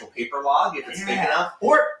on the actual paper log if it's big enough.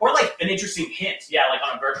 Or like an interesting hint. Yeah, like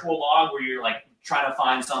on a virtual log where you're like trying to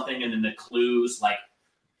find something and then the clues like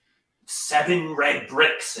 7 red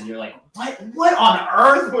bricks and you're like, what on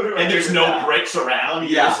earth? And there's no bricks around.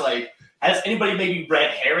 You're just like, has anybody maybe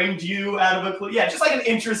red herringed you out of a clue? Yeah, just like an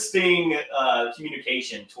interesting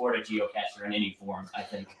communication toward a geocacher in any form, I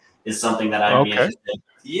think, is something that I'd be interested in.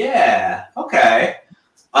 Yeah, okay.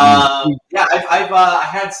 I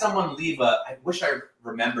had someone leave I wish I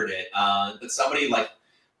remembered it, but somebody like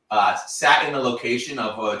sat in the location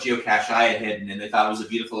of a geocache I had hidden, and they thought it was a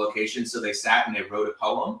beautiful location, so they sat and they wrote a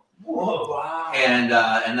poem. Whoa, wow. And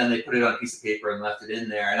then they put it on a piece of paper and left it in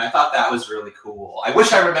there, and I thought that was really cool. I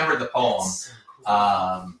wish I remembered the poem,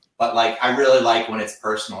 but like I really like when it's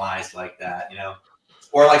personalized like that, you know.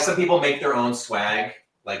 Or like some people make their own swag.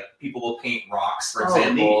 Like people will paint rocks, for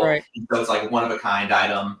example. Right. So it's like a one of a kind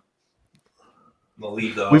item. We'll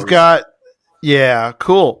leave those. We've got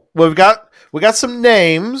cool. Well, we got some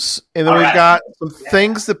names, and then we've got some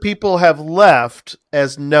things that people have left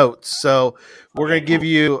as notes. So we're going to give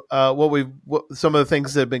you some of the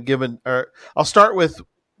things that have been given. I'll start with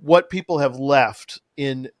what people have left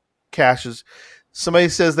in caches. Somebody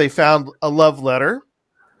says they found a love letter.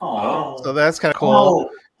 Oh, so that's kind of cool.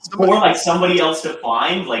 Or like somebody else to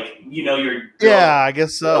find, like you're. Yeah, I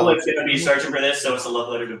guess so. It's going to be searching for this, so it's a love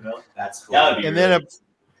letter to Bill. That's cool. That would be and really then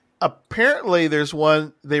apparently there's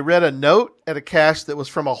one. They read a note at a cache that was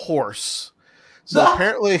from a horse. So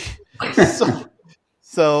apparently, and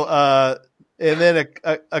then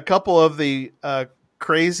a couple of the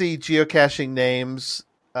crazy geocaching names.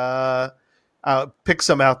 Pick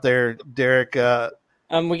some out there, Derek.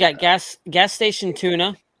 We got gas station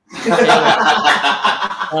tuna.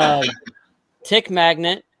 Tick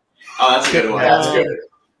magnet. Oh, that's a good one. That's good.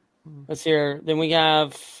 Let's hear. Then we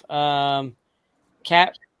have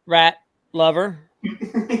cat rat lover.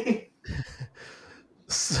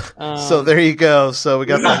 So there you go. So we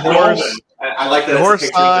got the horse. I like that. The horse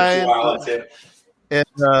sign and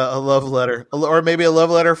a love letter, or maybe a love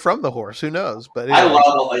letter from the horse. Who knows? But anyway.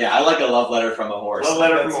 I like a love letter from a horse. Love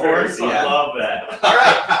letter from a horse. I love that. All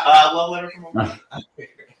right, love letter from a horse.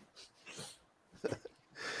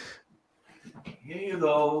 Here you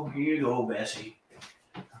go, Bessie.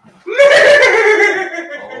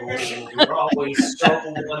 You're always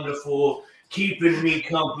so wonderful, keeping me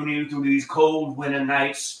company through these cold winter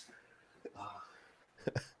nights.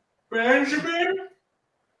 Benjamin?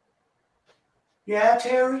 Yeah,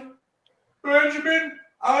 Terry? Benjamin,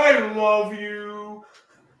 I love you.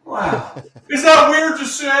 Wow. Is that weird to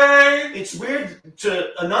say? It's weird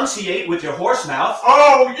to enunciate with your horse mouth.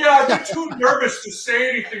 Oh, yeah, I've been too nervous to say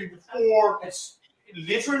anything before. It's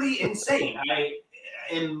literally insane. I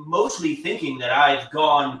am mostly thinking that I've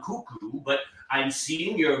gone cuckoo, but I'm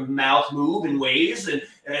seeing your mouth move in ways and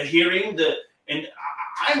hearing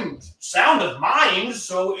I'm sound of mind,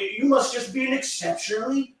 so you must just be an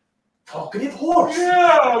exceptionally talkative horse.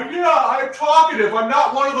 Yeah, I'm talkative. I'm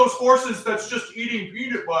not one of those horses that's just eating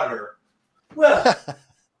peanut butter. Well,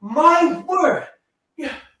 my word.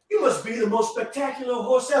 Yeah, You must be the most spectacular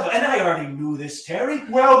horse ever. And I already knew this, Terry.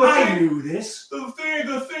 Well, I knew this. The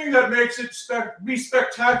thing that makes it be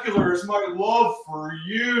spectacular is my love for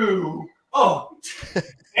you. Oh,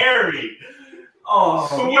 Terry. Oh,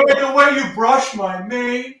 the way you brush my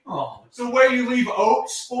mane. Oh. The way you leave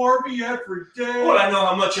oats for me every day. Well, I know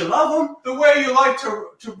how much you love them. The way you like to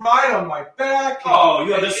ride on my back. Oh,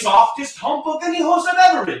 you're the softest hump of any horse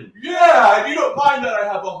I've ever ridden. Yeah, and you don't mind that I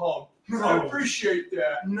have a hump. No. I appreciate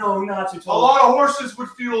that. No, not at all. A lot of horses would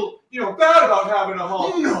feel, bad about having a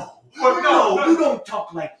hump. No. But no, you don't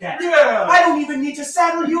talk like that. Yeah. I don't even need to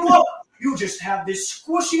saddle you up. You just have this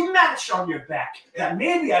squishy match on your back that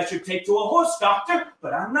maybe I should take to a horse doctor,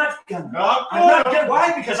 but I'm not gonna. I'm not gonna.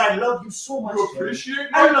 Why? Because I love you so much. You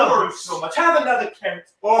appreciate my I love work you so much. Have another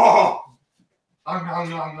carrot. Oh.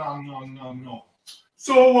 No.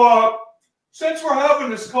 So, since we're having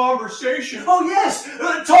this conversation... Oh, yes.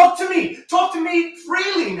 Talk to me. Talk to me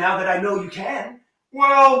freely now that I know you can.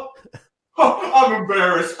 Well... I'm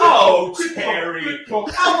embarrassed. Oh, Terry.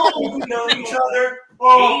 How long have we known each other?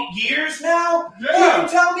 8 years now? Yeah. You can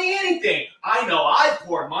tell me anything. I know I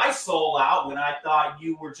poured my soul out when I thought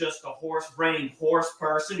you were just a horse-brained horse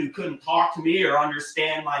person who couldn't talk to me or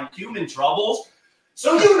understand my human troubles.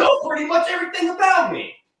 So you know pretty much everything about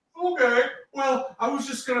me. Okay. Well, I was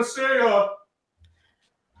just going to say,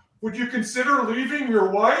 would you consider leaving your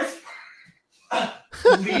wife?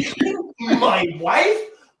 Leaving my wife?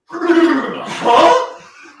 Huh?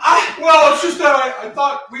 Well, it's just that I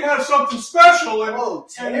thought we had something special, and,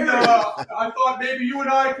 Terry. I thought maybe you and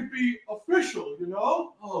I could be official,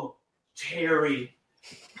 Oh, Terry.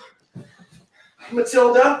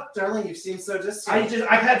 Matilda, darling, you seem so distant.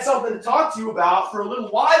 I've had something to talk to you about for a little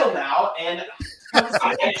while now, and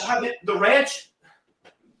the ranch,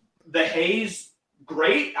 the hay's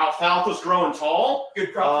great. Alfalfa's growing tall.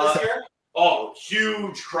 Good crop this year? Oh,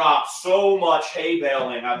 huge crop. So much hay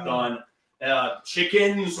baling I've done.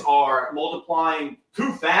 Chickens are multiplying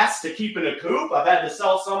too fast to keep in a coop. I've had to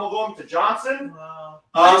sell some of them to Johnson. Wow.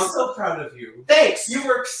 I'm so proud of you. Thanks. You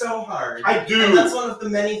work so hard. I do. And that's one of the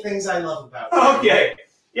many things I love about you. Okay.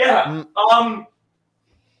 Yeah.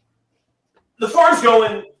 The farm's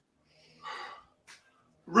going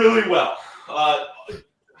really well.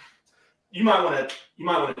 You might want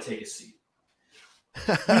to take a seat.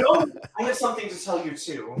 I have something to tell you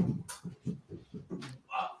too.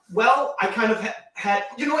 Well, I kind of had.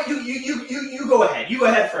 You know what? You go ahead. You go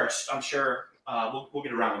ahead first. I'm sure we'll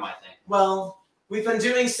get around to my thing. Well, we've been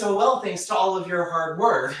doing so well thanks to all of your hard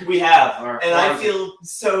work. We have, and I feel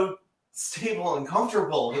so stable and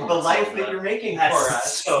comfortable with the life that you're making for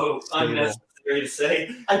us. So unnecessary to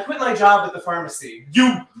say. I quit my job at the pharmacy.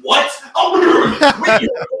 You what? Oh, wait, you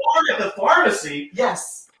are at the pharmacy?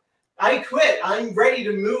 Yes, I quit. I'm ready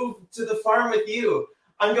to move to the farm with you.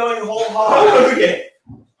 I'm going whole hog. Okay.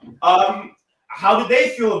 How did they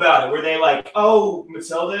feel about it? Were they like, oh,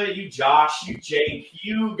 Matilda, you Josh, you Jake,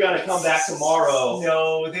 you gonna come back tomorrow?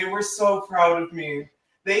 No, they were so proud of me.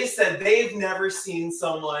 They said they've never seen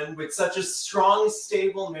someone with such a strong,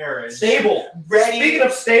 stable marriage. Stable. Ready. Speaking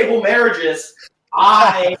of stable marriages,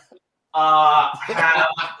 I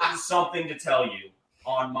have something to tell you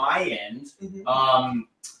on my end. Mm-hmm.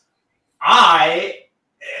 I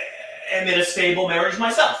am in a stable marriage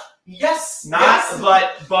myself. Yes,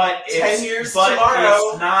 but 10 years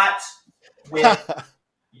tomorrow. It's not with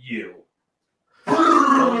you.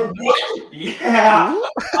 Yeah.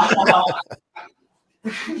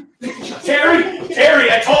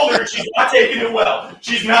 Terry, I told her she's not taking it well.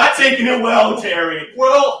 She's not taking it well, Terry.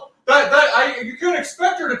 Well, you can't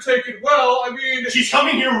expect her to take it well. I mean, she's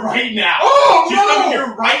coming here right now. Oh, she's coming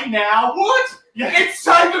here right now. What? Yeah. It's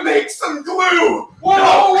time to make some glue.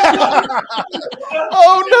 Whoa!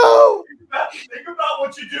 Oh no! Think about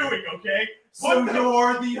what you're doing, okay? So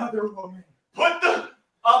you're the other woman. Put the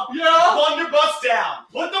blunderbuss down.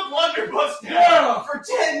 Put the blunderbuss down. Yeah. For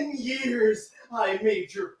 10 years, I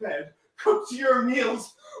made your bed, cooked your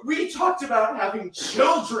meals. We talked about having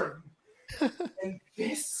children. And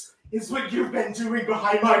this is what you've been doing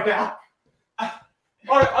behind my back. I'll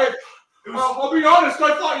be honest,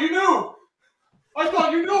 I thought you knew. I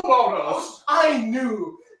thought you knew about us. I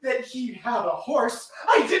knew that he had a horse.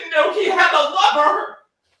 I didn't know he had a lover.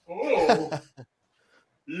 Oh.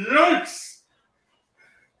 Yikes.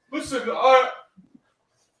 Listen,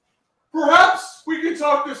 perhaps we can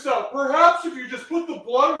talk this out. Perhaps if you just put the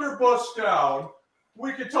blunderbuss down,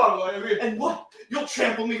 we could talk. And what? You'll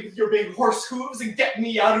trample me with your big horse hooves and get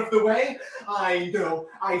me out of the way? I know.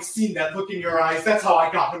 I've seen that look in your eyes. That's how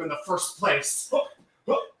I got him in the first place.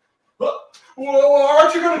 Well,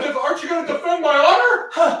 aren't you going to defend my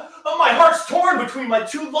honor? My heart's torn between my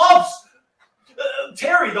two loves.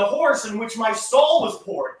 Terry, the horse in which my soul was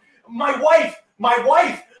poured. My wife,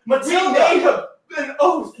 Matilda. We made an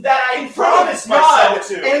oath that I promised myself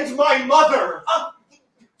to. And my mother.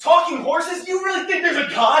 Talking horses? You really think there's a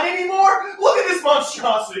god anymore? Look at this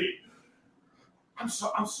monstrosity. I'm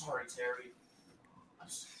sorry, Terry.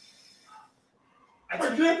 I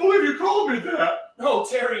can't believe you called me that. No,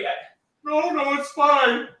 Terry. No, it's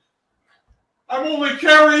fine. I'm only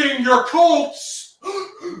carrying your colts.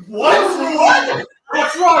 What?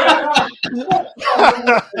 That's right.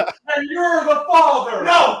 And you're the father.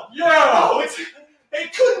 No. Yeah. No,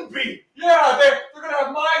 it couldn't be. Yeah, they're going to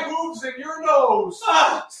have my hooves in your nose.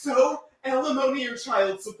 So, alimony or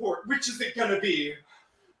child support, which is it going to be?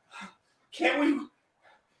 Can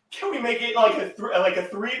we make it like a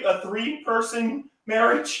three-person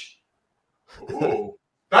marriage? Oh,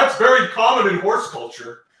 that's very common in horse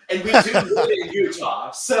culture. And we do live in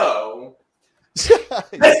Utah, so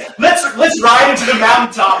let's ride into the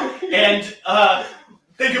mountaintop and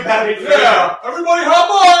think about it. Yeah, everybody, hop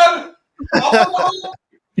on!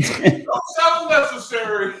 No sound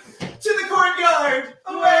necessary. To the courtyard,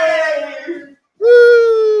 away!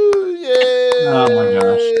 Woo! Yay! Oh my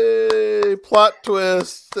gosh! Plot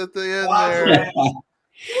twist at the end there.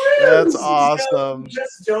 That's awesome.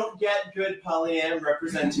 Just don't get good polyam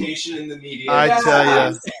representation in the media. I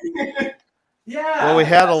tell you. Yeah. Well, we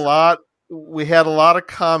had a lot of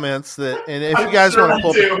comments that, and if you guys want to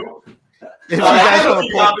pull,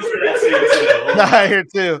 I hear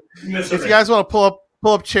too. If you guys want to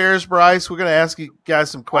pull up chairs, Bryce, we're going to ask you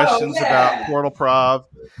guys some questions about Portal Prov.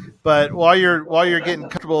 But while you're getting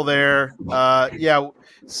comfortable there,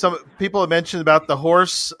 some people have mentioned about the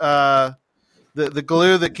horse. The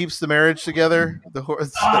glue that keeps the marriage together, the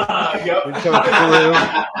horse, glue,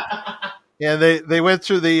 and they went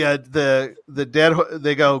through the dead.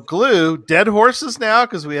 They go glue dead horses now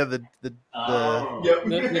because we have the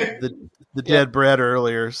dead bread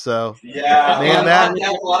earlier. So man, that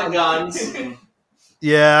a lot of guns.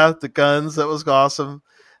 Yeah, the guns, that was awesome.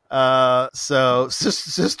 So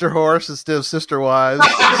sister horse instead of sister wives.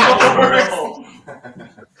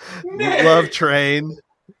 Love train.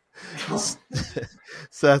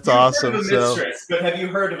 So that's awesome. Heard of a mistress, but have you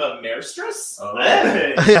heard of a marestress? Oh.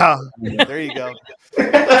 Yeah, there you go.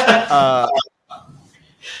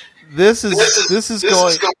 This is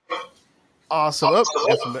going awesome. Oh,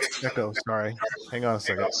 that's an echo. Sorry, hang on a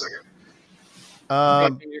second.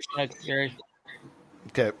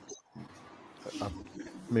 Okay,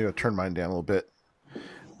 maybe I'll turn mine down a little bit.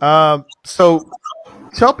 So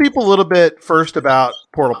tell people a little bit first about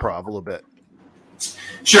Portal Prov a little bit.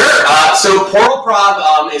 Sure. So Portal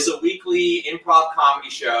Prov is a weekly improv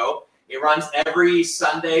comedy show. It runs every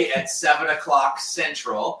Sunday at 7 o'clock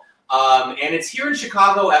Central. And it's here in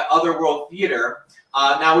Chicago at Otherworld Theater.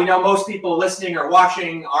 Now, we know most people listening or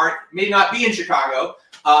watching may not be in Chicago,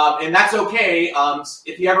 and that's okay.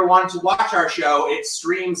 If you ever wanted to watch our show, it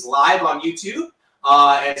streams live on YouTube,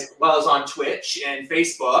 as well as on Twitch and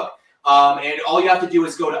Facebook. And all you have to do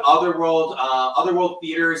is go to Otherworld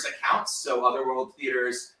Theater's accounts. So Otherworld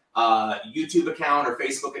Theater's YouTube account or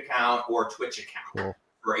Facebook account or Twitch account,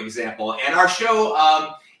 for example. And our show,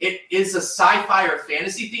 it is a sci-fi or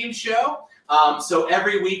fantasy themed show. So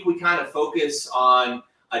every week we kind of focus on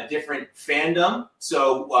a different fandom.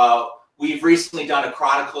 So we've recently done a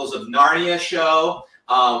Chronicles of Narnia show.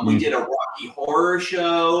 We did a Rocky Horror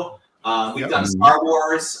show. We've done Star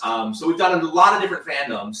Wars. So we've done a lot of different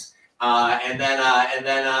fandoms. And then,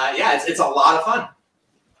 it's a lot of fun.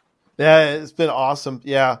 Yeah, it's been awesome.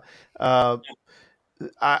 Yeah,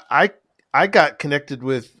 I got connected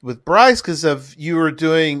with Bryce because of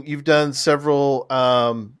you've done several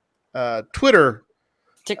Twitter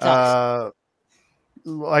TikToks,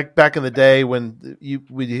 like back in the day when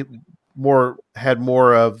we had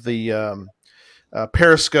more of the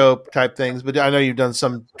Periscope type things. But I know you've done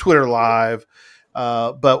some Twitter live.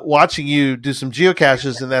 But watching you do some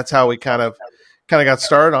geocaches, and that's how we kind of got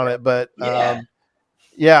started on it. But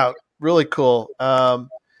really cool.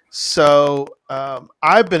 So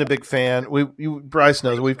I've been a big fan. Bryce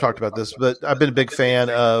knows we've talked about this, but I've been a big fan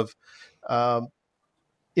of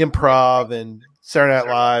improv and Saturday Night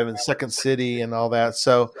Live and Second City and all that.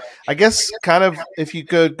 So I guess kind of if you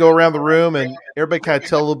could go around the room and everybody kind of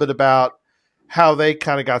tell a little bit about how they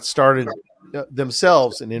kind of got started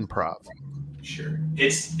themselves in improv. Sure.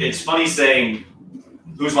 It's funny saying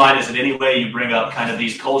whose line is it anyway? You bring up kind of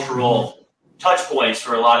these cultural touch points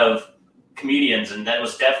for a lot of comedians, and that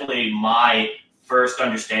was definitely my first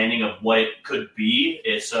understanding of what it could be.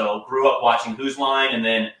 So grew up watching Whose Line, and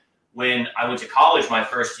then when I went to college my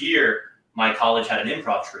first year, my college had an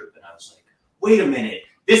improv troupe, and I was like, wait a minute,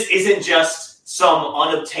 this isn't just some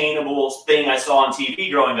unobtainable thing I saw on TV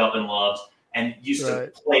growing up and loved and used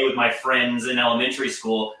to play with my friends in elementary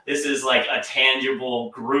school. This is like a tangible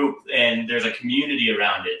group, and there's a community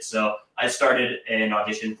around it. So I started an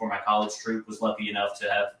audition for my college troupe, was lucky enough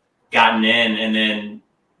to have gotten in, and then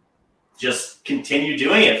just continued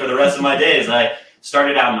doing it for the rest of my days. I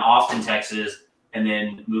started out in Austin, Texas, and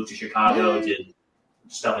then moved to Chicago, did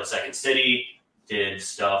stuff at Second City, did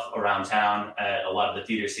stuff around town at a lot of the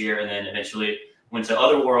theaters here, and then eventually went to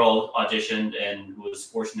Otherworld, auditioned, and was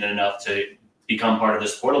fortunate enough to become part of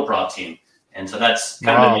this Portal Prov team. And so that's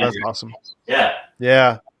kind of that's awesome. Yeah.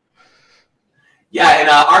 Yeah. Yeah, and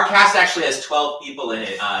our cast actually has 12 people in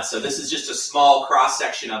it. So this is just a small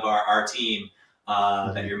cross-section of our team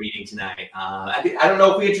that you're meeting tonight. I don't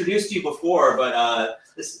know if we introduced you before, but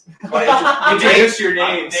introduce your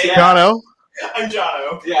names. Jono. I'm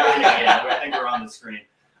Jono. Yeah, I think we're on the screen.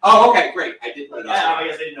 Oh, okay, great. I guess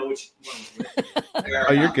I didn't know which one.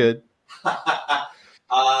 Oh, you're good.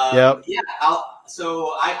 Yep. Yeah.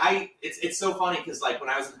 So it's so funny because like when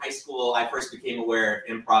I was in high school, I first became aware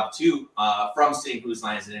of improv too from seeing Whose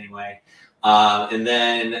Line Is It Anyway, and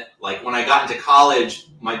then like when I got into college,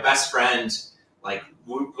 my best friend like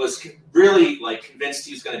was really like convinced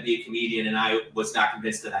he was going to be a comedian, and I was not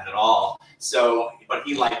convinced of that at all. So, but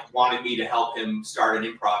he like wanted me to help him start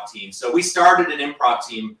an improv team. So we started an improv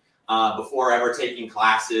team before ever taking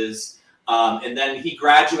classes. And then he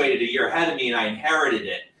graduated a year ahead of me, and I inherited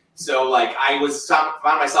it. So, like, I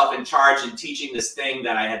found myself in charge and teaching this thing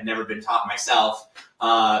that I had never been taught myself,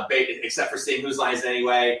 except for seeing Whose Line Is It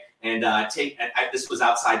Anyway. And this was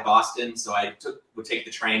outside Boston, so I would take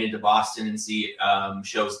the train into Boston and see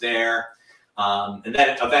shows there. And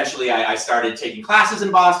then eventually, I started taking classes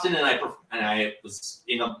in Boston, and I was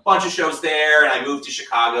in a bunch of shows there. And I moved to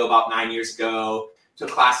Chicago about 9 years ago.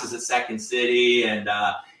 Took classes at Second City, and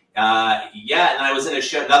and I was in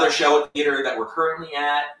another show at theater that we're currently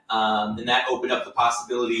at, and that opened up the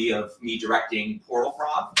possibility of me directing Portal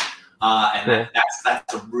Prov, and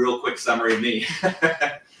that's a real quick summary of me.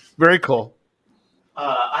 Very cool.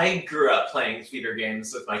 I grew up playing theater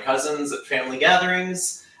games with my cousins at family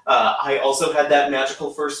gatherings. I also had that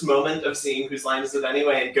magical first moment of seeing Whose Line Is It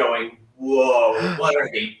Anyway and going, "Whoa, what are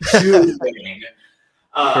they doing?"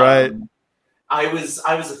 Right. I was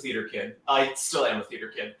a theater kid. I still am a theater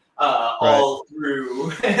kid. All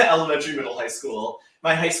through elementary, middle, high school.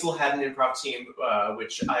 My high school had an improv team,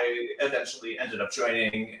 which I eventually ended up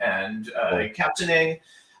joining and captaining.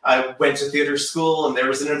 I went to theater school, and there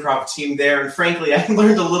was an improv team there. And frankly, I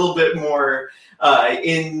learned a little bit more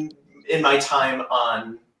in my time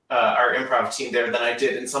on our improv team there than I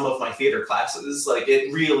did in some of my theater classes. Like,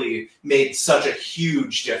 it really made such a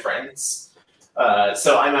huge difference.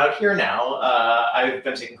 So I'm out here now. I've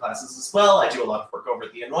been taking classes as well. I do a lot of work over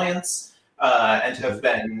at The Annoyance, and have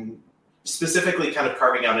been specifically kind of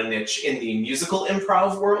carving out a niche in the musical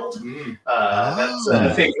improv world. That's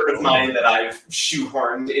a favorite of mine that I've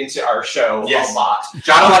shoehorned into our show a lot.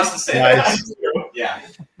 John likes to say that. Yeah.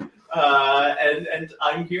 And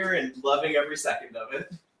I'm here and loving every second of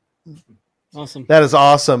it. Awesome. That is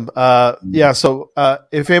awesome. So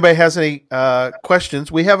if anybody has any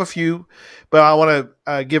questions, we have a few, but I want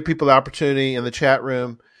to give people the opportunity in the chat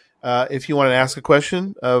room. If you want to ask a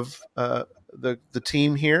question of the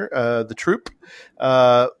team here, the troupe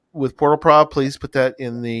with Portal Prov, please put that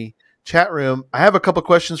in the chat room. I have a couple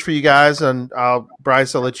questions for you guys, and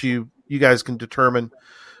Bryce, I'll let you guys can determine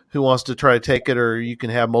who wants to try to take it, or you can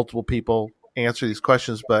have multiple people answer these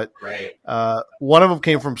questions, but one of them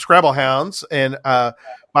came from Scrabble Hounds, and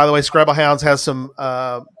by the way, Scrabble Hounds has some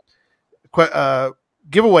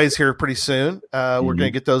giveaways here pretty soon. We're going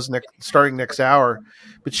to get those starting next hour.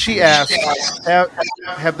 But she asked,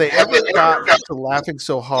 have they ever gotten to laughing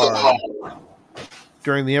so hard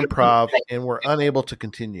during the improv and were unable to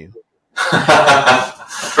continue?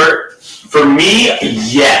 For me,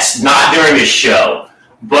 yes, not during a show,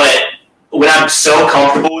 but when I'm so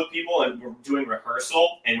comfortable with people and we're doing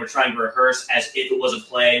rehearsal and we're trying to rehearse as if it was a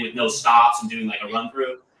play with no stops and doing like a run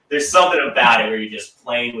through, there's something about it where you're just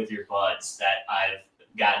playing with your buds that I've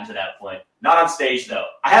gotten to that point. Not on stage though.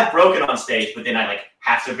 I have broken on stage, but then I like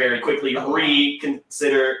have to very quickly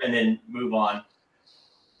reconsider and then move on.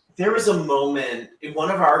 There was a moment in one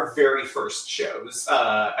of our very first shows,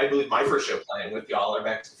 I believe my first show playing with y'all, our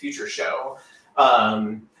Back to the Future show.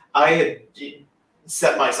 I had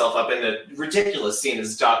set myself up in a ridiculous scene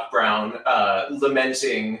as Doc Brown,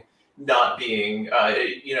 lamenting not being,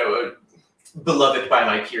 beloved by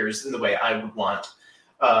my peers in the way I would want.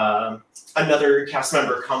 another cast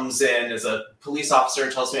member comes in as a police officer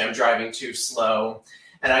and tells me I'm driving too slow.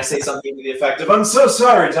 And I say something to the effect of, "I'm so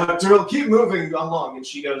sorry, doctor. I'll keep moving along." And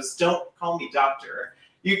she goes, "Don't call me doctor.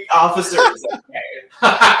 You officer is okay."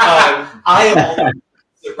 I am only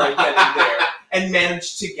right then and there, and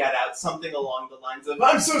managed to get out something along the lines of,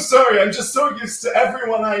 "I'm so sorry. I'm just so used to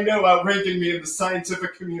everyone I know outranking me in the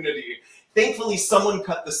scientific community." Thankfully, someone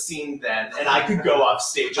cut the scene then, and I could go off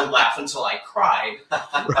stage and laugh until I cried.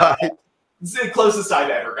 Right. It's the closest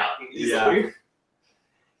I've ever gotten, easily. Yeah.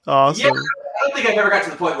 Awesome. Yeah, I don't think I've ever got to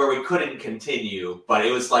the point where we couldn't continue, but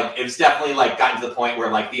it was definitely like gotten to the point where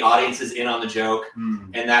like the audience is in on the joke,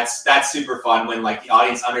 and that's super fun when like the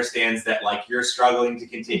audience understands that like you're struggling to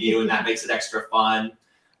continue, and that makes it extra fun.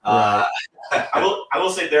 I will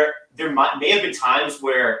say there may have been times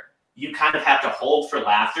where you kind of have to hold for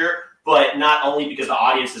laughter, but not only because the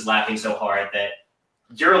audience is laughing so hard that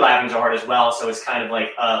you're laughing so hard as well. So it's kind of like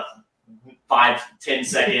a 5-10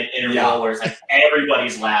 second interval where it's like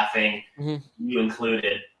everybody's laughing, you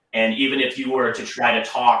included. And even if you were to try to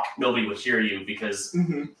talk, nobody would hear you because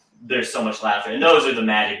there's so much laughter. And those are the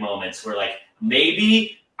magic moments where like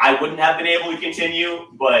maybe I wouldn't have been able to continue,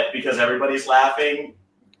 but because everybody's laughing,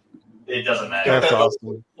 it doesn't matter. That's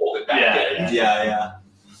awesome. Yeah.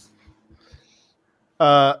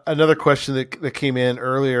 Another question that came in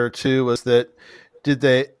earlier too was that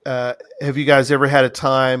have you guys ever had a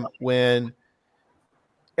time when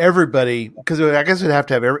everybody, because I guess it would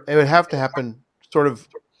have to happen sort of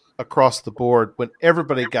across the board, when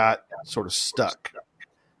everybody got sort of stuck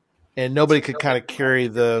and nobody could kind of carry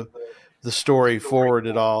the story forward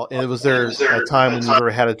at all? And was there a time when you've ever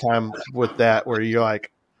had a time with that where you're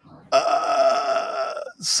like,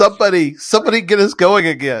 somebody get us going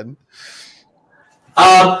again?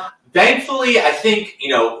 Thankfully, I think,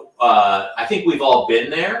 I think we've all been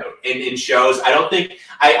there in shows. I don't think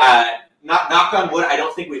knock on wood, I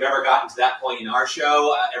don't think we've ever gotten to that point in our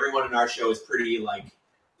show. Everyone in our show is pretty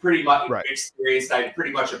much experienced. I'm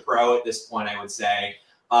pretty much a pro at this point, I would say.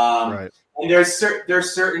 And there's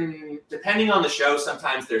certain, depending on the show,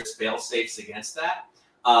 sometimes there's fail safes against that.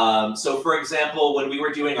 So for example, when we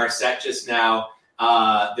were doing our set just now,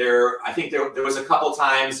 I think there was a couple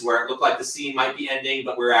times where it looked like the scene might be ending,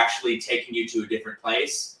 but we're actually taking you to a different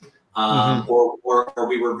place. Or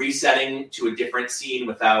we were resetting to a different scene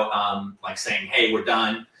without like saying, "Hey, we're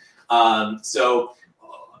done." So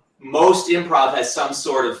most improv has some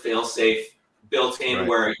sort of fail-safe built in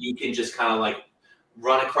where you can just kind of like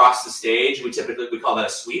run across the stage. We call that a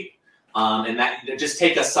sweep, and that just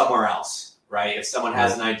take us somewhere else, right? If someone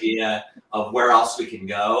has an idea of where else we can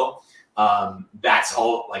go, that's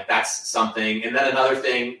something. And then another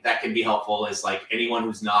thing that can be helpful is like anyone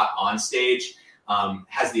who's not on stage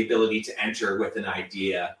has the ability to enter with an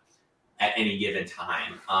idea at any given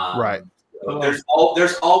time. So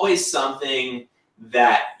there's always something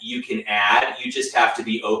that you can add. You just have to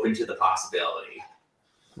be open to the possibility.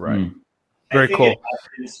 Very cool. It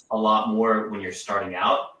happens a lot more when you're starting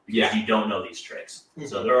out because you don't know these tricks.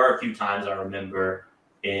 So there are a few times I remember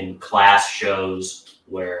in class shows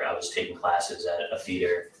where I was taking classes at a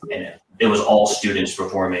theater and it was all students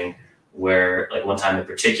performing, where like one time in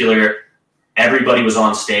particular, everybody was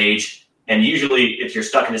on stage, and usually if you're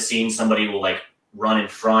stuck in a scene, somebody will like run in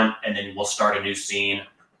front and then we'll start a new scene,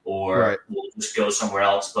 or we'll just go somewhere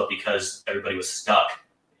else. But because everybody was stuck,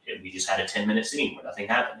 we just had a 10-minute scene where nothing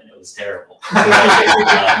happened, and it was terrible.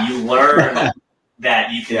 You learn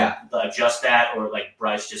that you can adjust that, or like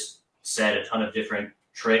Bryce just said, a ton of different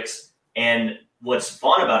tricks. And what's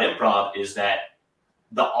fun about improv is that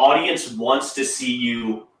the audience wants to see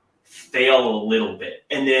you fail a little bit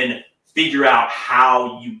and then figure out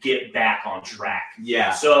how you get back on track.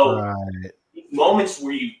 So moments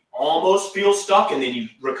where you almost feel stuck and then you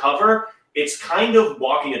recover, it's kind of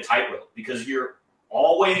walking a tightrope because you're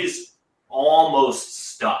always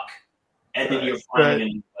almost stuck and then you're finding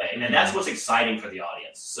a new way. And that's what's exciting for the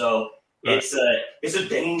audience. So it's a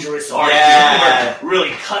dangerous art. We're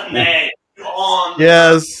really cutting edge on.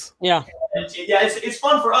 It's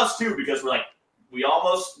fun for us too, because we're like, we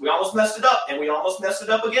almost messed it up, and we almost messed it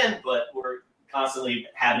up again, but we're constantly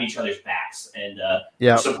having each other's backs and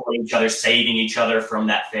supporting each other, saving each other from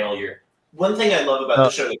that failure. One thing I love about the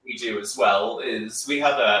show that we do as well is we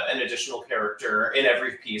have an additional character in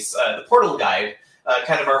every piece, the Portal Guide,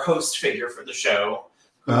 kind of our host figure for the show.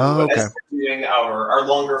 As we're doing our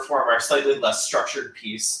longer form, our slightly less structured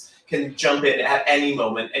piece, can jump in at any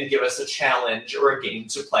moment and give us a challenge or a game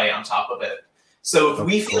to play on top of it. So if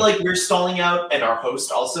we feel like we're stalling out and our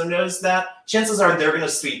host also knows that, chances are they're going to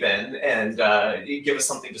sweep in and give us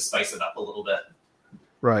something to spice it up a little bit.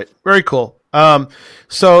 Right. Very cool.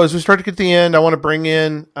 So as we start to get to the end, I want to bring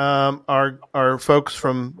in our folks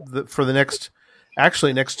for the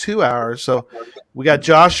next 2 hours. So we got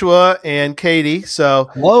Joshua and Katie. So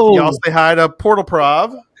y'all say hi to Portal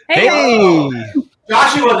Prov. Hey.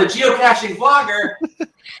 Joshua, the geocaching vlogger.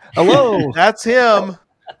 Hello. That's him.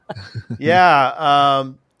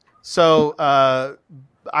 Yeah. So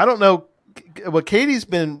I don't know what Katie's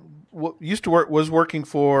was working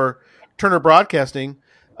for Turner Broadcasting.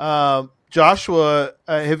 Joshua,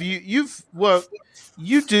 have you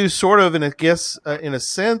do sort of in a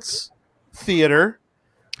sense theater.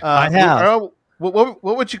 I have. What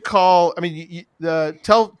would you call? I mean,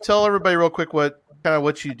 tell everybody real quick what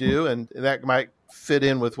you do, and that might fit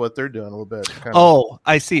in with what they're doing a little bit. Oh,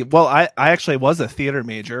 I see. Well, I actually was a theater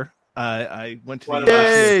major. I went to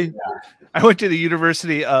the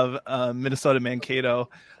University of Minnesota Mankato.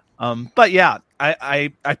 But yeah,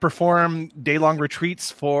 I perform day-long retreats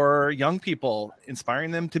for young people,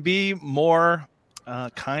 inspiring them to be more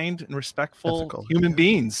kind and respectful human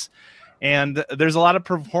beings. And there's a lot of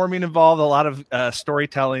performing involved, a lot of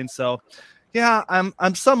storytelling. So yeah,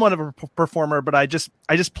 I'm somewhat of a performer, but I just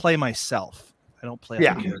play myself. I don't play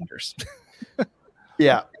other characters.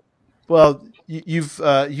 Yeah. Well, you've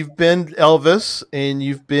been Elvis and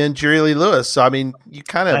you've been Jerry Lee Lewis. So I mean, you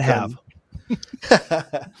kind of have.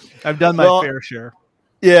 I've done my fair share.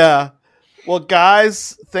 Yeah. Well,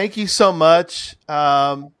 guys, thank you so much.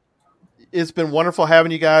 It's been wonderful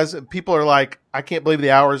having you guys. People are like, I can't believe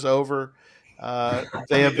the hour's over.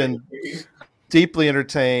 They have been deeply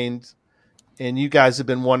entertained, and you guys have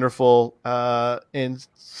been wonderful and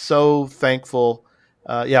so thankful.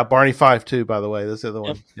 Barney 5 too, by the way. That's the other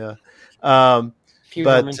one. Yeah.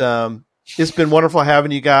 It's been wonderful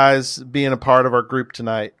having you guys being a part of our group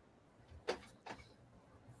tonight.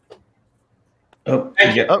 Oh,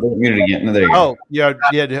 muted again. No, there you go. Oh, yeah.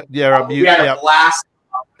 We had a blast.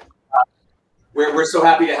 We're so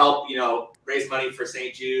happy to help, raise money for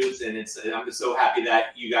St. Jude's, and I'm just so happy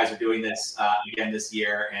that you guys are doing this again this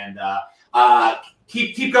year, and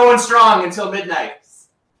keep going strong until midnight.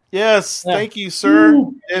 Yes, thank you, sir.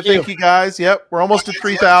 And thank you, guys. Yep, we're almost at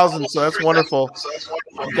 3,000, so that's wonderful.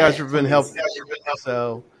 You guys have been helpful.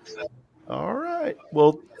 So, all right.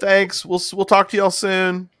 Well, thanks. We'll talk to y'all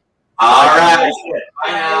soon. All right.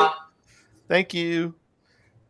 Bye now. Thank you.